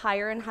water that's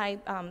higher in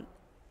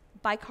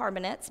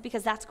bicarbonates,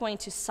 because that's going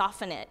to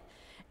soften it.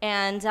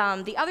 And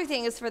the other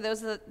thing is, for those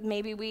that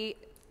maybe we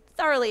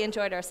thoroughly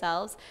enjoyed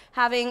ourselves,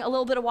 having a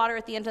little bit of water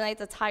at the end of the night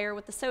that's higher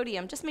with the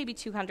sodium, just maybe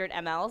 200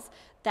 mLs,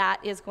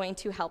 that is going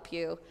to help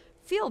you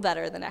feel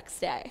better the next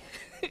day.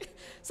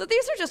 So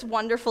these are just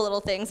wonderful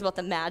little things about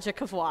the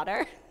magic of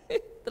water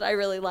that I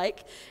really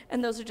like.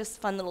 And those are just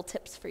fun little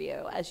tips for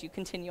you as you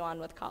continue on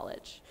with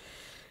college.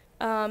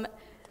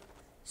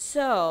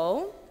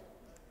 So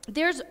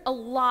there's a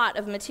lot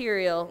of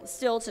material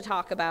still to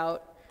talk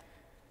about.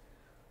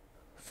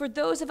 For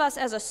those of us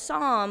as a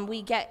somm,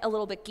 we get a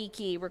little bit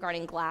geeky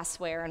regarding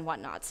glassware and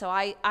whatnot. So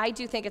I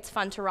do think it's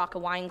fun to rock a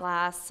wine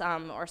glass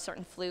or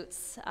certain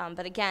flutes.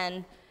 But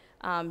again,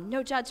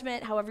 no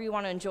judgment, however you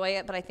want to enjoy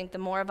it. But I think the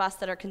more of us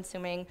that are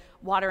consuming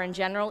water in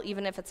general,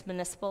 even if it's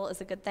municipal,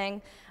 is a good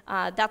thing.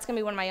 That's going to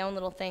be one of my own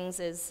little things,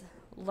 is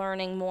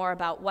learning more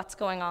about what's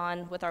going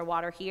on with our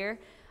water here.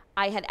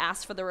 I had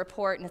asked for the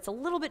report, and it's a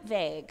little bit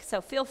vague. So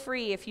feel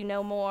free, if you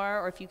know more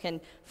or if you can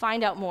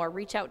find out more,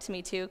 reach out to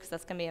me too, because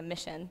that's going to be a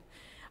mission.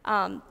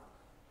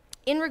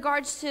 In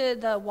regards to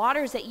the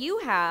waters that you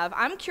have,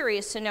 I'm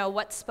curious to know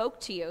what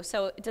spoke to you.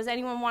 So does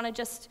anyone want to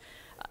just,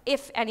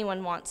 if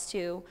anyone wants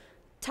to,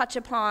 touch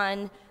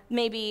upon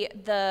maybe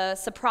the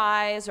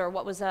surprise, or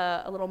what was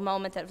a little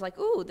moment that was like,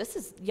 ooh, this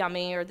is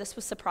yummy, or this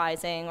was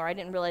surprising, or I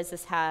didn't realize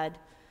this had.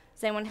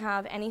 Does anyone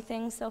have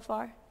anything so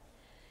far?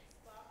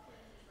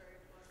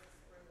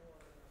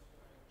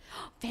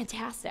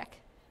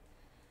 Fantastic.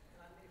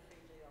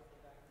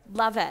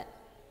 Love it.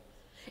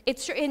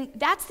 It's true, and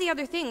that's the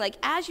other thing. Like,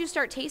 as you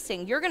start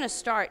tasting, you're going to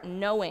start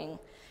knowing,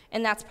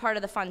 and that's part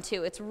of the fun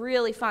too. It's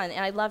really fun,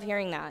 and I love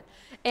hearing that.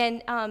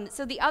 And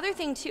so the other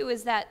thing too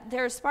is that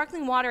there's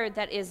sparkling water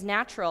that is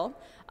natural,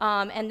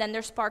 and then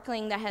there's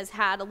sparkling that has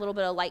had a little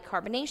bit of light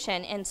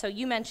carbonation. And so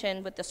you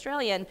mentioned with the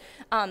Australian,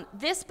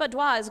 this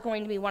boudoir is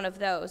going to be one of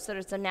those that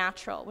is a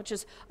natural, which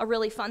is a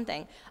really fun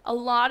thing. A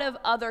lot of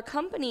other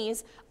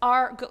companies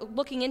are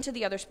looking into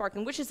the other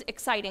sparkling, which is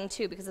exciting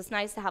too, because it's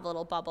nice to have a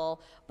little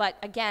bubble. But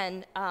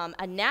again,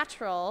 a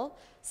natural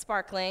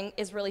sparkling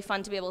is really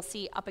fun to be able to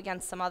see up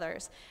against some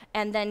others.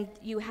 And then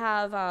you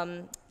have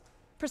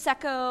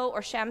Prosecco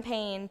or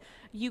Champagne,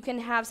 you can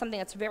have something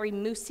that's very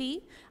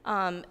moussey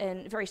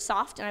and very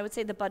soft, and I would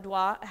say the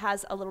Boudoir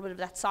has a little bit of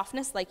that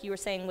softness, like you were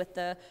saying with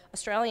the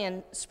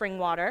Australian spring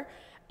water.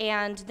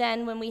 And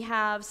then when we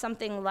have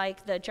something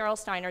like the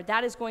Gerolsteiner,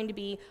 that is going to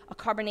be a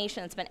carbonation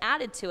that's been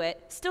added to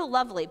it, still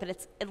lovely, but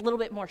it's a little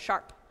bit more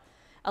sharp,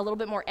 a little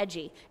bit more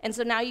edgy. And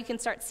so now you can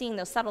start seeing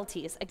those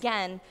subtleties.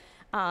 Again,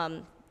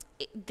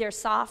 they're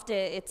soft,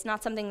 it's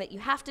not something that you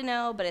have to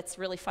know, but it's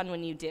really fun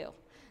when you do.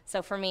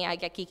 So for me, I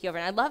get geeky over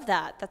it, and I love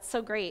that. That's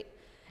so great.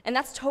 And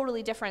that's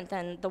totally different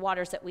than the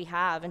waters that we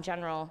have in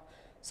general.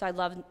 So I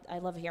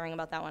love hearing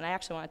about that one. I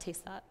actually want to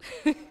taste that.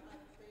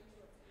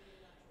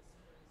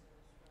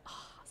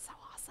 Oh, so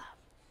awesome.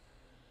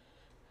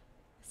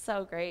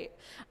 So great.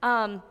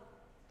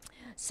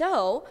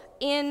 So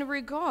in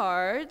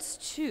regards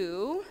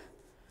to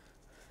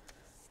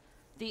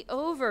the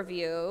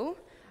overview,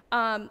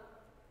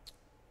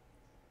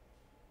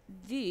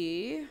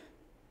 the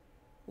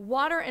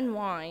water and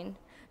wine.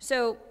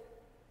 So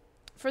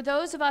for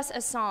those of us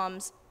as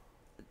Somms,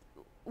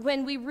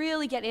 when we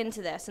really get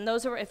into this, and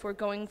those are if we're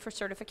going for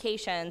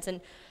certifications, and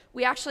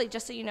we actually,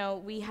 just so you know,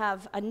 we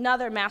have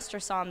another Master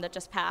Somm that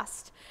just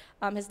passed.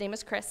 His name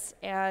is Chris,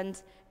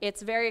 and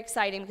it's very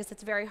exciting because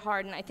it's very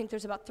hard, and I think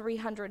there's about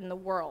 300 in the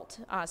world.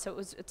 So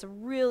it's a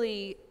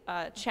really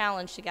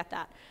challenge to get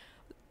that.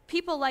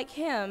 People like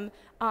him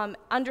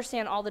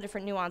understand all the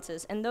different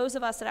nuances, and those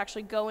of us that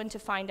actually go into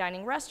fine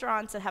dining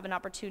restaurants that have an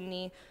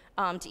opportunity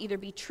to either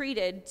be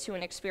treated to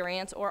an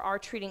experience or are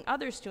treating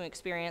others to an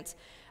experience,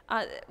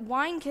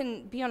 wine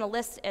can be on a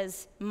list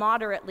as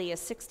moderately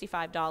as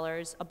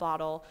 $65 a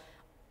bottle,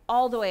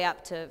 all the way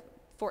up to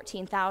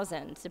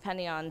 $14,000,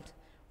 depending on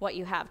what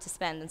you have to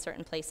spend in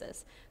certain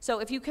places. So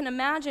if you can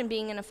imagine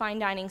being in a fine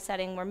dining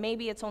setting where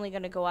maybe it's only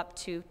going to go up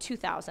to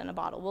 $2,000 a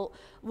bottle.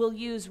 We'll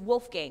use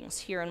Wolfgang's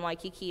here in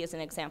Waikiki as an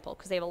example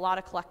because they have a lot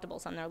of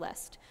collectibles on their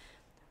list.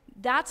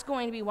 That's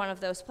going to be one of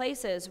those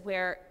places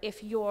where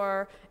if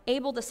you're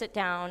able to sit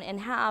down and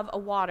have a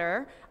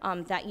water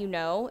that you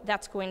know,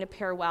 that's going to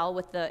pair well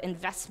with the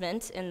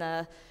investment in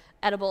the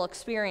edible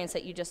experience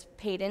that you just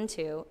paid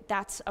into,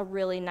 that's a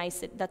really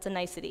nice, that's a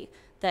nicety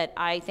that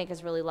I think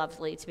is really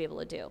lovely to be able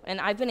to do.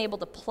 And I've been able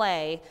to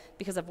play,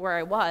 because of where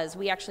I was,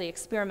 we actually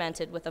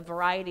experimented with a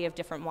variety of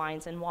different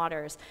wines and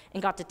waters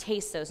and got to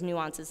taste those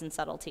nuances and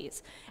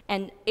subtleties.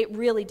 And it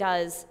really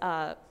does,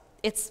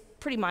 it's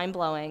pretty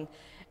mind-blowing.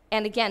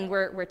 And again,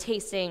 we're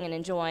tasting and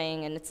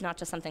enjoying, and it's not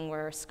just something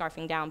we're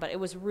scarfing down, but it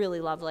was really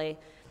lovely.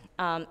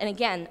 And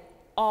again,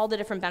 all the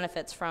different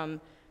benefits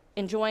from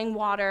enjoying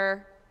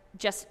water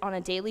just on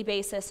a daily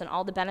basis and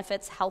all the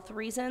benefits, health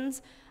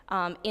reasons,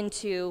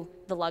 into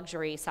the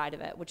luxury side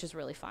of it, which is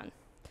really fun.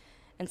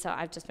 And so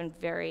I've just been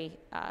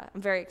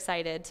I'm very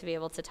excited to be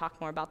able to talk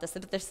more about this.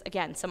 But there's,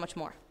 again, so much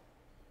more.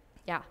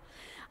 Yeah.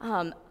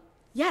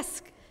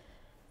 Yes?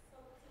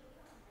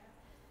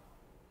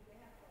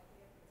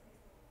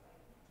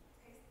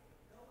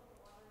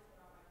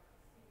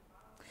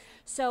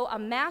 So a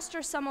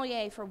master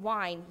sommelier for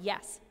wine,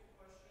 yes.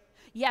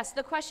 Yes,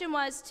 the question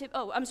was to,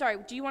 oh, I'm sorry,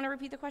 do you want to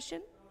repeat the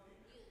question?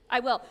 I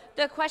will.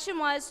 The question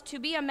was, to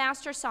be a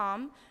master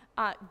somm,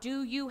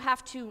 do you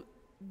have to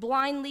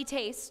blindly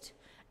taste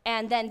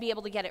and then be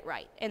able to get it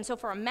right? And so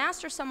for a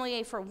master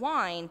sommelier for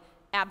wine,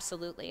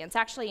 absolutely. It's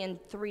actually in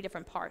 3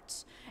 different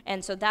parts.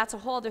 And so that's a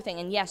whole other thing.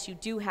 And yes, you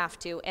do have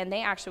to. And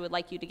they actually would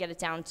like you to get it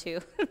down to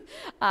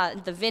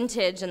the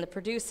vintage and the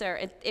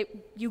producer.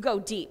 You go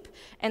deep.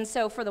 And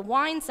so for the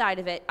wine side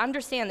of it,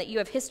 understand that you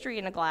have history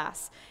in a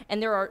glass.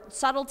 And there are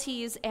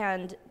subtleties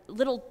and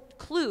little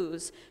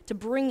clues to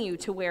bring you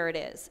to where it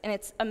is. And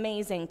it's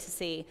amazing to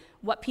see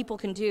what people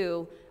can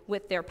do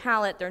with their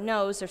palate, their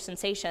nose, their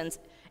sensations,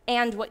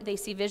 and what they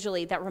see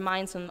visually that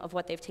reminds them of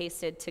what they've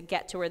tasted to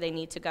get to where they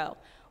need to go.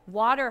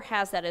 Water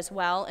has that as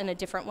well in a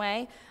different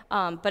way,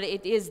 but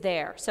it is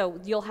there. So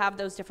you'll have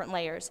those different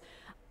layers.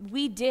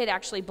 We did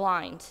actually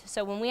blind.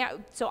 So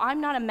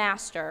I'm not a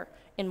master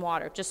in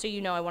water, just so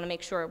you know. I want to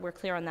make sure we're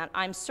clear on that.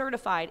 I'm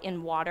certified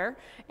in water,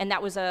 and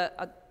that was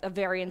a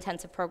very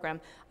intensive program.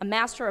 A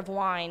master of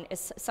wine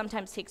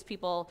sometimes takes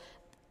people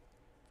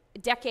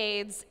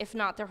decades, if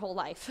not their whole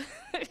life,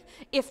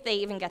 if they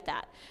even get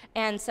that.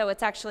 And so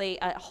it's actually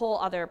a whole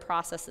other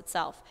process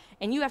itself.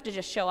 And you have to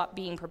just show up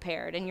being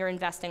prepared, and you're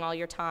investing all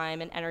your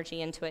time and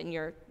energy into it, and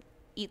you're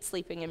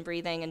sleeping and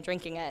breathing and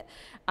drinking it.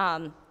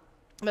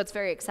 But it's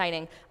very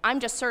exciting. I'm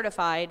just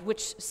certified,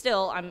 which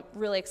still I'm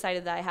really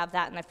excited that I have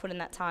that, and I've put in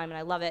that time, and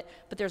I love it.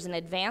 But there's an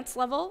advanced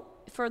level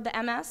for the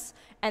MS,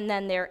 and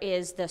then there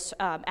is this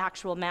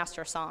actual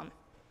master somm.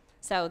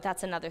 So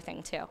that's another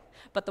thing too.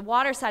 But the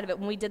water side of it,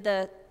 when we did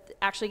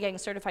actually getting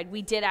certified,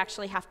 we did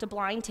actually have to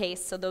blind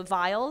taste. So the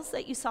vials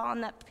that you saw on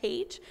that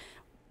page,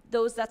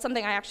 that's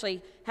something I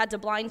actually had to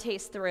blind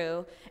taste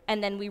through,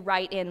 and then we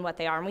write in what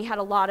they are. And we had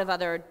a lot of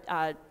other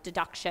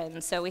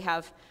deductions. So we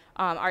have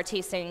our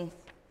tasting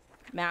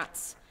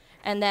mats,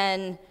 and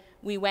then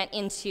we went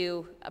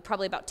into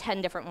probably about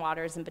 10 different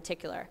waters in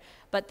particular.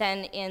 But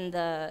then in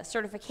the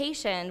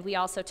certification, we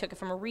also took it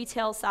from a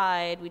retail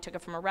side, we took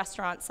it from a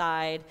restaurant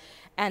side,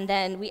 and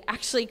then we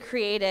actually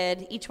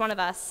created, each one of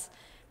us,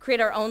 create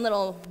our own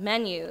little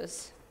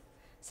menus.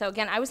 So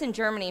again, I was in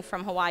Germany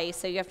from Hawaii,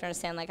 so you have to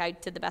understand, like, I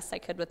did the best I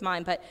could with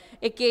mine, but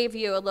it gave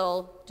you a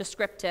little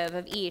descriptive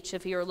of each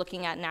if you were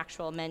looking at an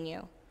actual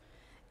menu.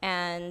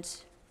 And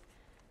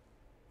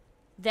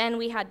then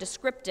we had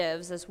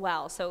descriptives as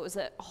well, so it was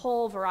a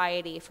whole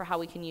variety for how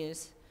we can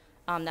use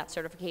that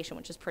certification,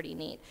 which is pretty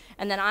neat.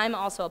 And then I'm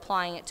also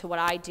applying it to what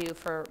I do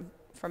for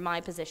my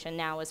position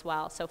now as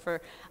well. So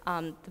for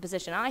the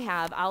position I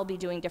have, I'll be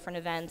doing different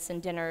events and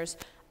dinners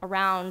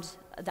around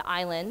the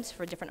island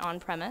for different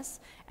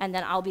on-premise, and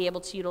then I'll be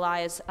able to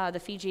utilize the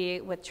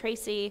Fiji with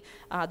Tracy,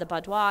 the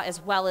Boudoir,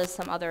 as well as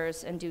some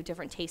others, and do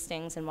different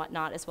tastings and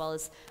whatnot, as well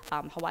as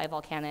Hawaii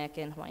Volcanic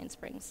and Hawaiian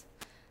Springs.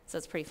 So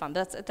it's pretty fun.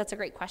 But that's a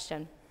great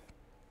question.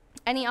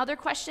 Any other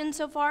questions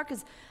so far?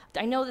 Because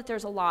I know that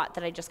there's a lot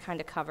that I just kind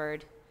of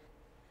covered.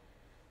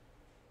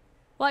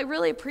 Well, I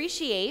really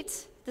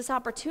appreciate this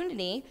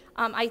opportunity.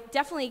 I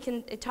definitely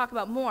can talk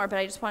about more, but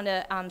I just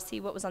wanted to see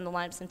what was on the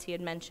lineup since he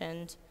had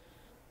mentioned.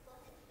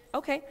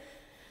 Okay.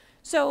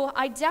 So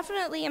I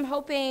definitely am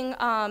hoping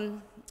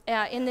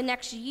in the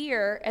next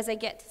year, as I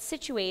get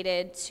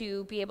situated,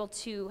 to be able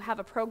to have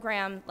a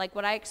program like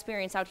what I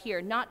experience out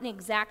here, not an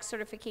exact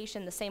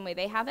certification the same way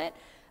they have it.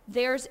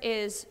 Theirs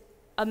is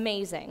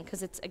amazing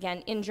because it's,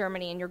 again, in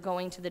Germany, and you're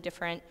going to the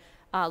different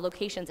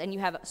locations, and you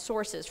have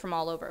sources from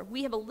all over.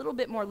 We have a little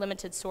bit more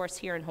limited source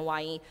here in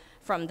Hawaii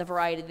from the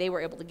variety they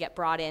were able to get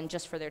brought in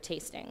just for their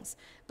tastings.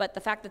 But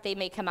the fact that they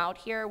may come out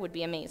here would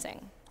be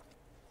amazing.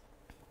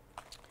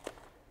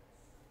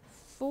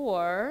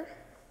 For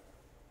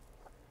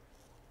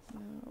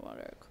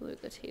water,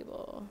 collute the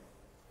table.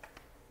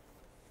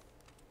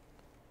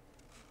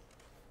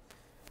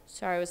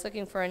 Sorry, I was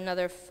looking for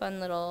another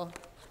fun little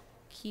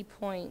key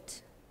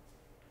point.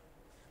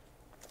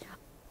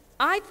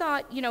 I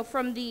thought,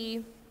 from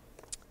the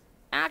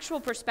actual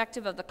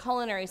perspective of the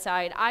culinary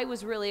side, I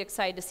was really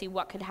excited to see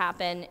what could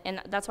happen,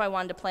 and that's why I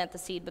wanted to plant the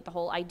seed with the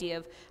whole idea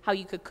of how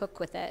you could cook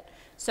with it.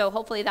 So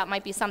hopefully that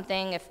might be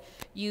something, if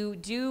you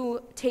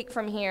do take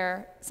from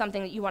here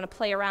something that you want to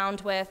play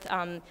around with.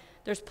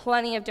 There's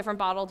plenty of different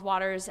bottled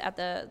waters at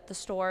the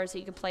stores that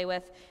you can play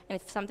with, and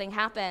if something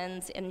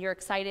happens and you're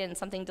excited and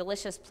something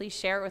delicious, please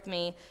share it with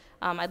me.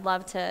 I'd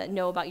love to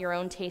know about your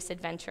own taste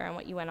adventure and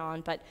what you went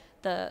on. But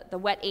the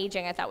wet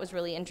aging I thought was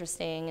really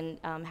interesting,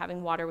 and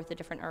having water with the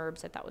different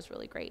herbs I thought was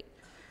really great.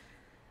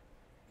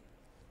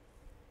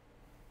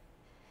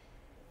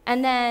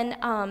 And then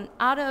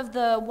out of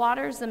the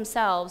waters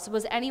themselves,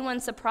 was anyone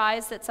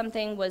surprised that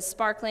something was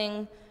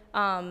sparkling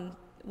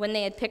when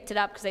they had picked it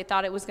up because they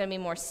thought it was going to be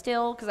more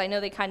still? Because I know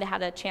they kind of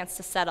had a chance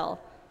to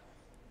settle.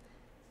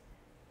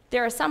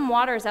 There are some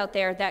waters out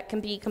there that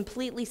can be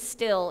completely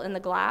still in the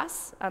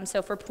glass.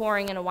 So for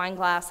pouring in a wine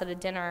glass at a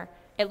dinner,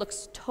 it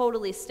looks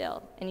totally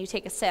still, and you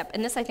take a sip.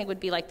 And this, I think, would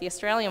be like the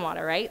Australian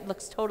water, right? It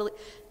looks totally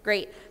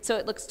great. So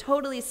it looks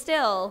totally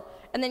still,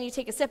 and then you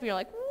take a sip, and you're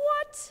like,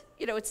 what?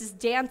 It's just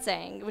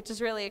dancing, which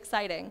is really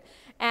exciting.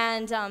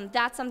 And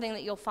that's something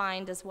that you'll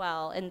find as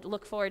well, and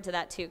look forward to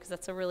that, too, because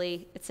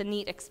it's a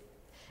neat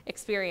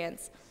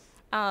experience.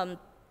 I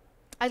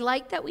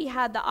like that we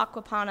had the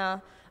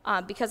aquapana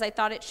because I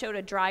thought it showed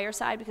a drier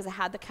side because it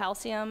had the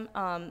calcium,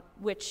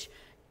 which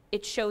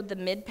it showed the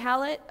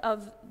mid-palate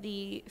of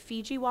the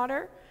Fiji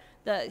water.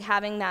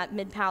 Having that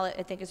mid-palate,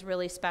 I think, is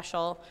really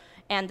special.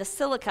 And the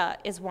silica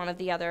is one of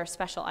the other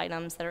special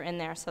items that are in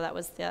there. So that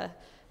was,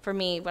 for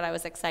me, what I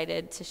was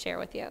excited to share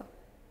with you.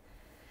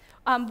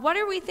 What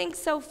do we think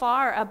so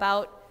far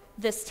about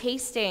this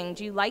tasting?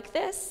 Do you like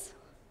this?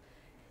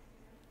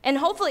 And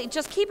hopefully,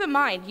 just keep in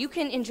mind, you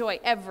can enjoy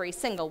every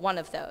single one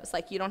of those.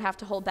 Like, you don't have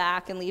to hold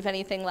back and leave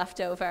anything left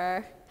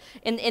over.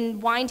 In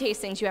wine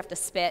tastings, you have to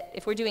spit.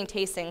 If we're doing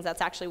tastings, that's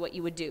actually what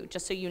you would do,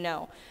 just so you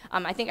know.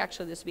 I think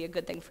actually this would be a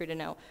good thing for you to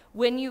know.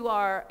 When you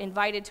are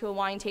invited to a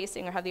wine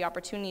tasting or have the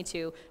opportunity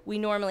to, we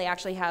normally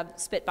actually have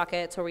spit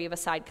buckets or we have a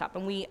side cup,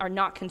 and we are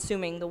not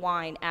consuming the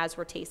wine as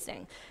we're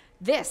tasting.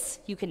 This,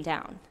 you can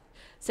down.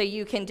 So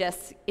you can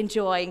just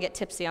enjoy and get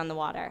tipsy on the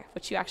water,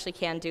 which you actually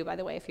can do, by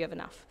the way, if you have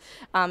enough.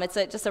 It's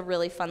just a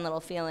really fun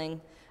little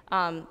feeling.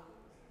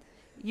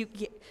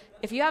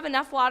 If you have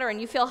enough water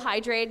and you feel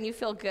hydrated and you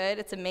feel good,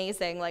 it's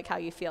amazing, like, how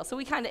you feel. So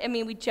we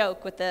we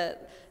joke with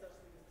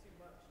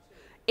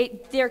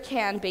there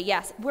can be,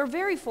 yes. We're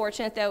very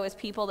fortunate, though, as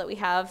people, that we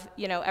have,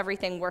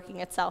 everything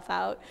working itself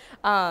out.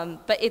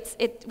 But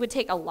it would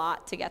take a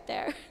lot to get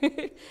there.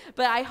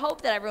 But I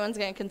hope that everyone's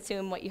going to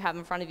consume what you have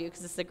in front of you,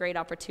 because it's a great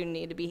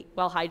opportunity to be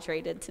well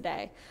hydrated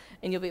today,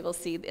 and you'll be able to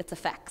see its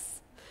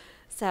effects.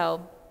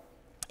 So,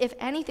 if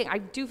anything, I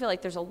do feel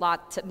like there's a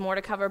lot more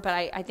to cover, but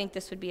I think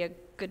this would be a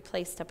good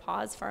place to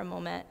pause for a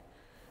moment.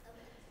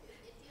 If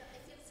you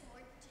have some more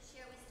to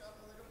share, we still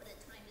have a little bit of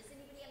time. Does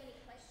anybody have any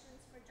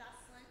questions for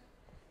Jocelyn?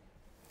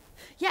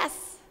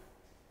 Yes.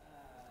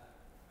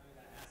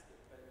 I asked it,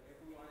 but if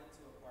we wanted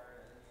to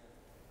acquire any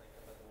of, like,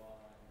 the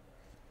Boudoir and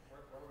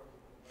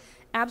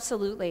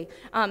Absolutely.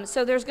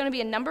 So there's going to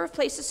be a number of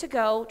places to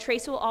go.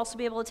 Tracy will also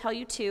be able to tell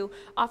you too.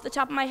 Off the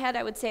top of my head,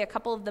 I would say a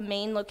couple of the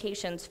main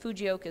locations: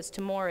 Fujioka's,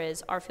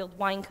 Tamora's, Arfield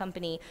Wine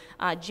Company,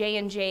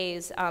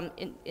 J&J's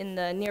in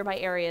the nearby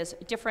areas,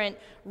 different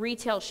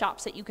retail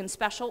shops that you can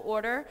special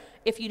order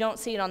if you don't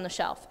see it on the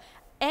shelf.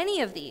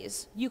 Any of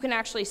these, you can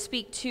actually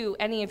speak to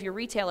any of your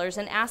retailers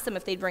and ask them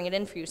if they'd bring it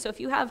in for you. So if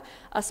you have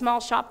a small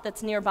shop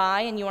that's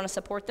nearby and you want to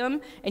support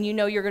them, and you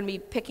know you're going to be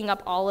picking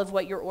up all of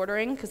what you're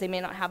ordering because they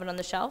may not have it on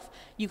the shelf,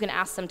 you can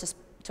ask them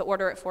to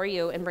order it for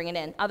you and bring it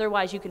in.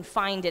 Otherwise, you can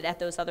find it at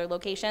those other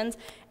locations.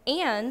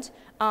 And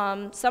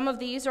some of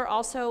these are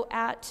also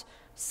at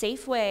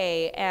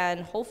Safeway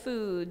and Whole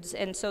Foods,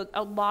 and so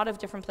a lot of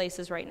different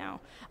places right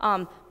now.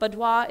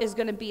 Boudoir is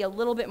going to be a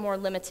little bit more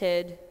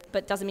limited,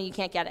 but doesn't mean you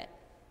can't get it.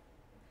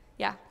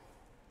 Yeah.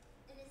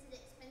 And is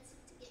it expensive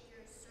to get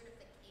your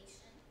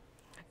certification?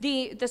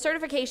 The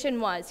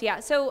certification was, yeah.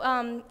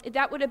 So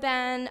that would have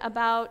been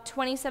about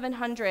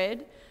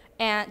 $2,700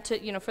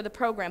 and for the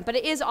program, but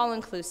it is all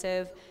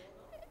inclusive.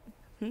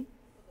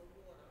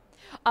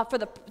 For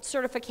the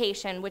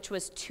certification, which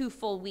was 2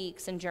 full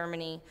weeks in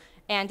Germany,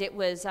 and it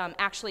was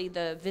actually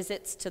the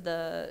visits to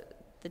the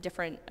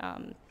different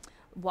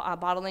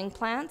bottling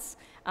plants.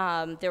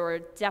 There were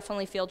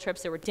definitely field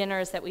trips. There were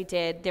dinners that we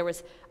did. There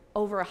was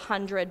over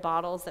 100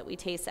 bottles that we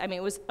tasted. I mean,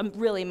 it was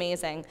really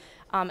amazing.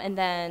 And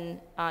then,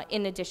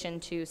 in addition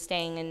to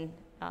staying in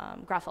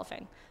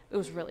Graffelfing, it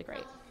was really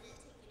great. How long did it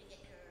take you to get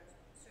your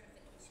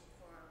certification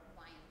for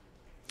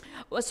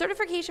wine? Well,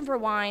 certification for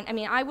wine, I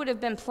mean, I would have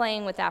been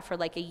playing with that for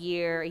like a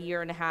year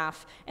and a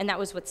half, and that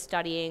was with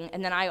studying.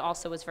 And then I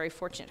also was very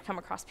fortunate to come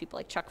across people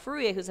like Chuck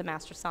Ferruia, who's a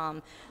master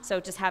somm. So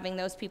just having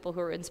those people who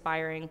are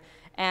inspiring,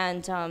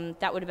 and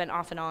that would have been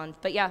off and on.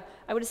 But yeah,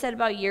 I would have said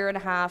about a year and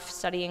a half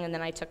studying, and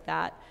then I took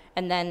that.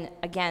 And then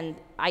again,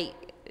 I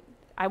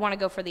want to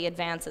go for the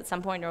advanced at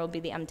some point, or it will be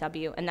the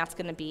MW, and that's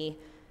going to be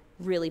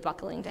really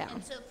buckling down.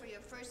 And so for your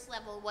first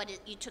level,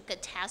 you took a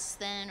test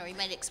then, or you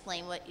might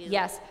explain what you...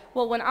 Yes.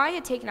 Well, when I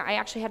had taken it, I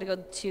actually had to go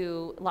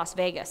to Las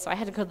Vegas. So I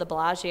had to go to the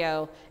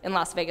Bellagio in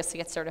Las Vegas to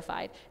get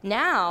certified.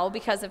 Now,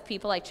 because of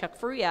people like Chuck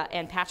Ferruia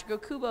and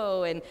Patrick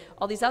Okubo and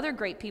all these other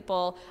great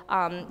people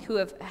who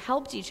have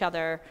helped each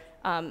other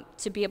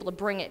to be able to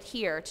bring it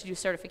here to do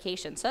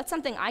certification. So that's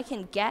something I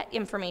can get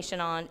information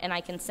on, and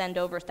I can send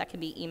over that can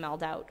be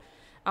emailed out.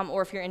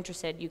 Or if you're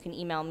interested, you can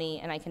email me,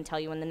 and I can tell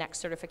you when the next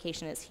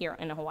certification is here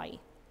in Hawaii.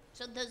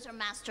 So those are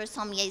master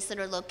sommeliers that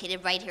are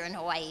located right here in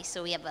Hawaii,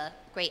 so we have a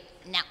great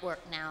network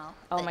now.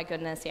 Oh my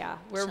goodness, yeah.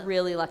 We're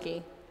really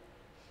lucky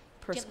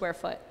per square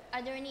foot.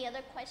 Are there any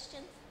other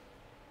questions?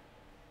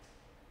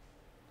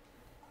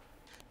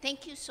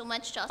 Thank you so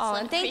much, Jocelyn. Oh,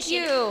 and thank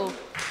you.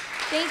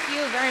 Thank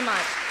you very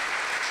much.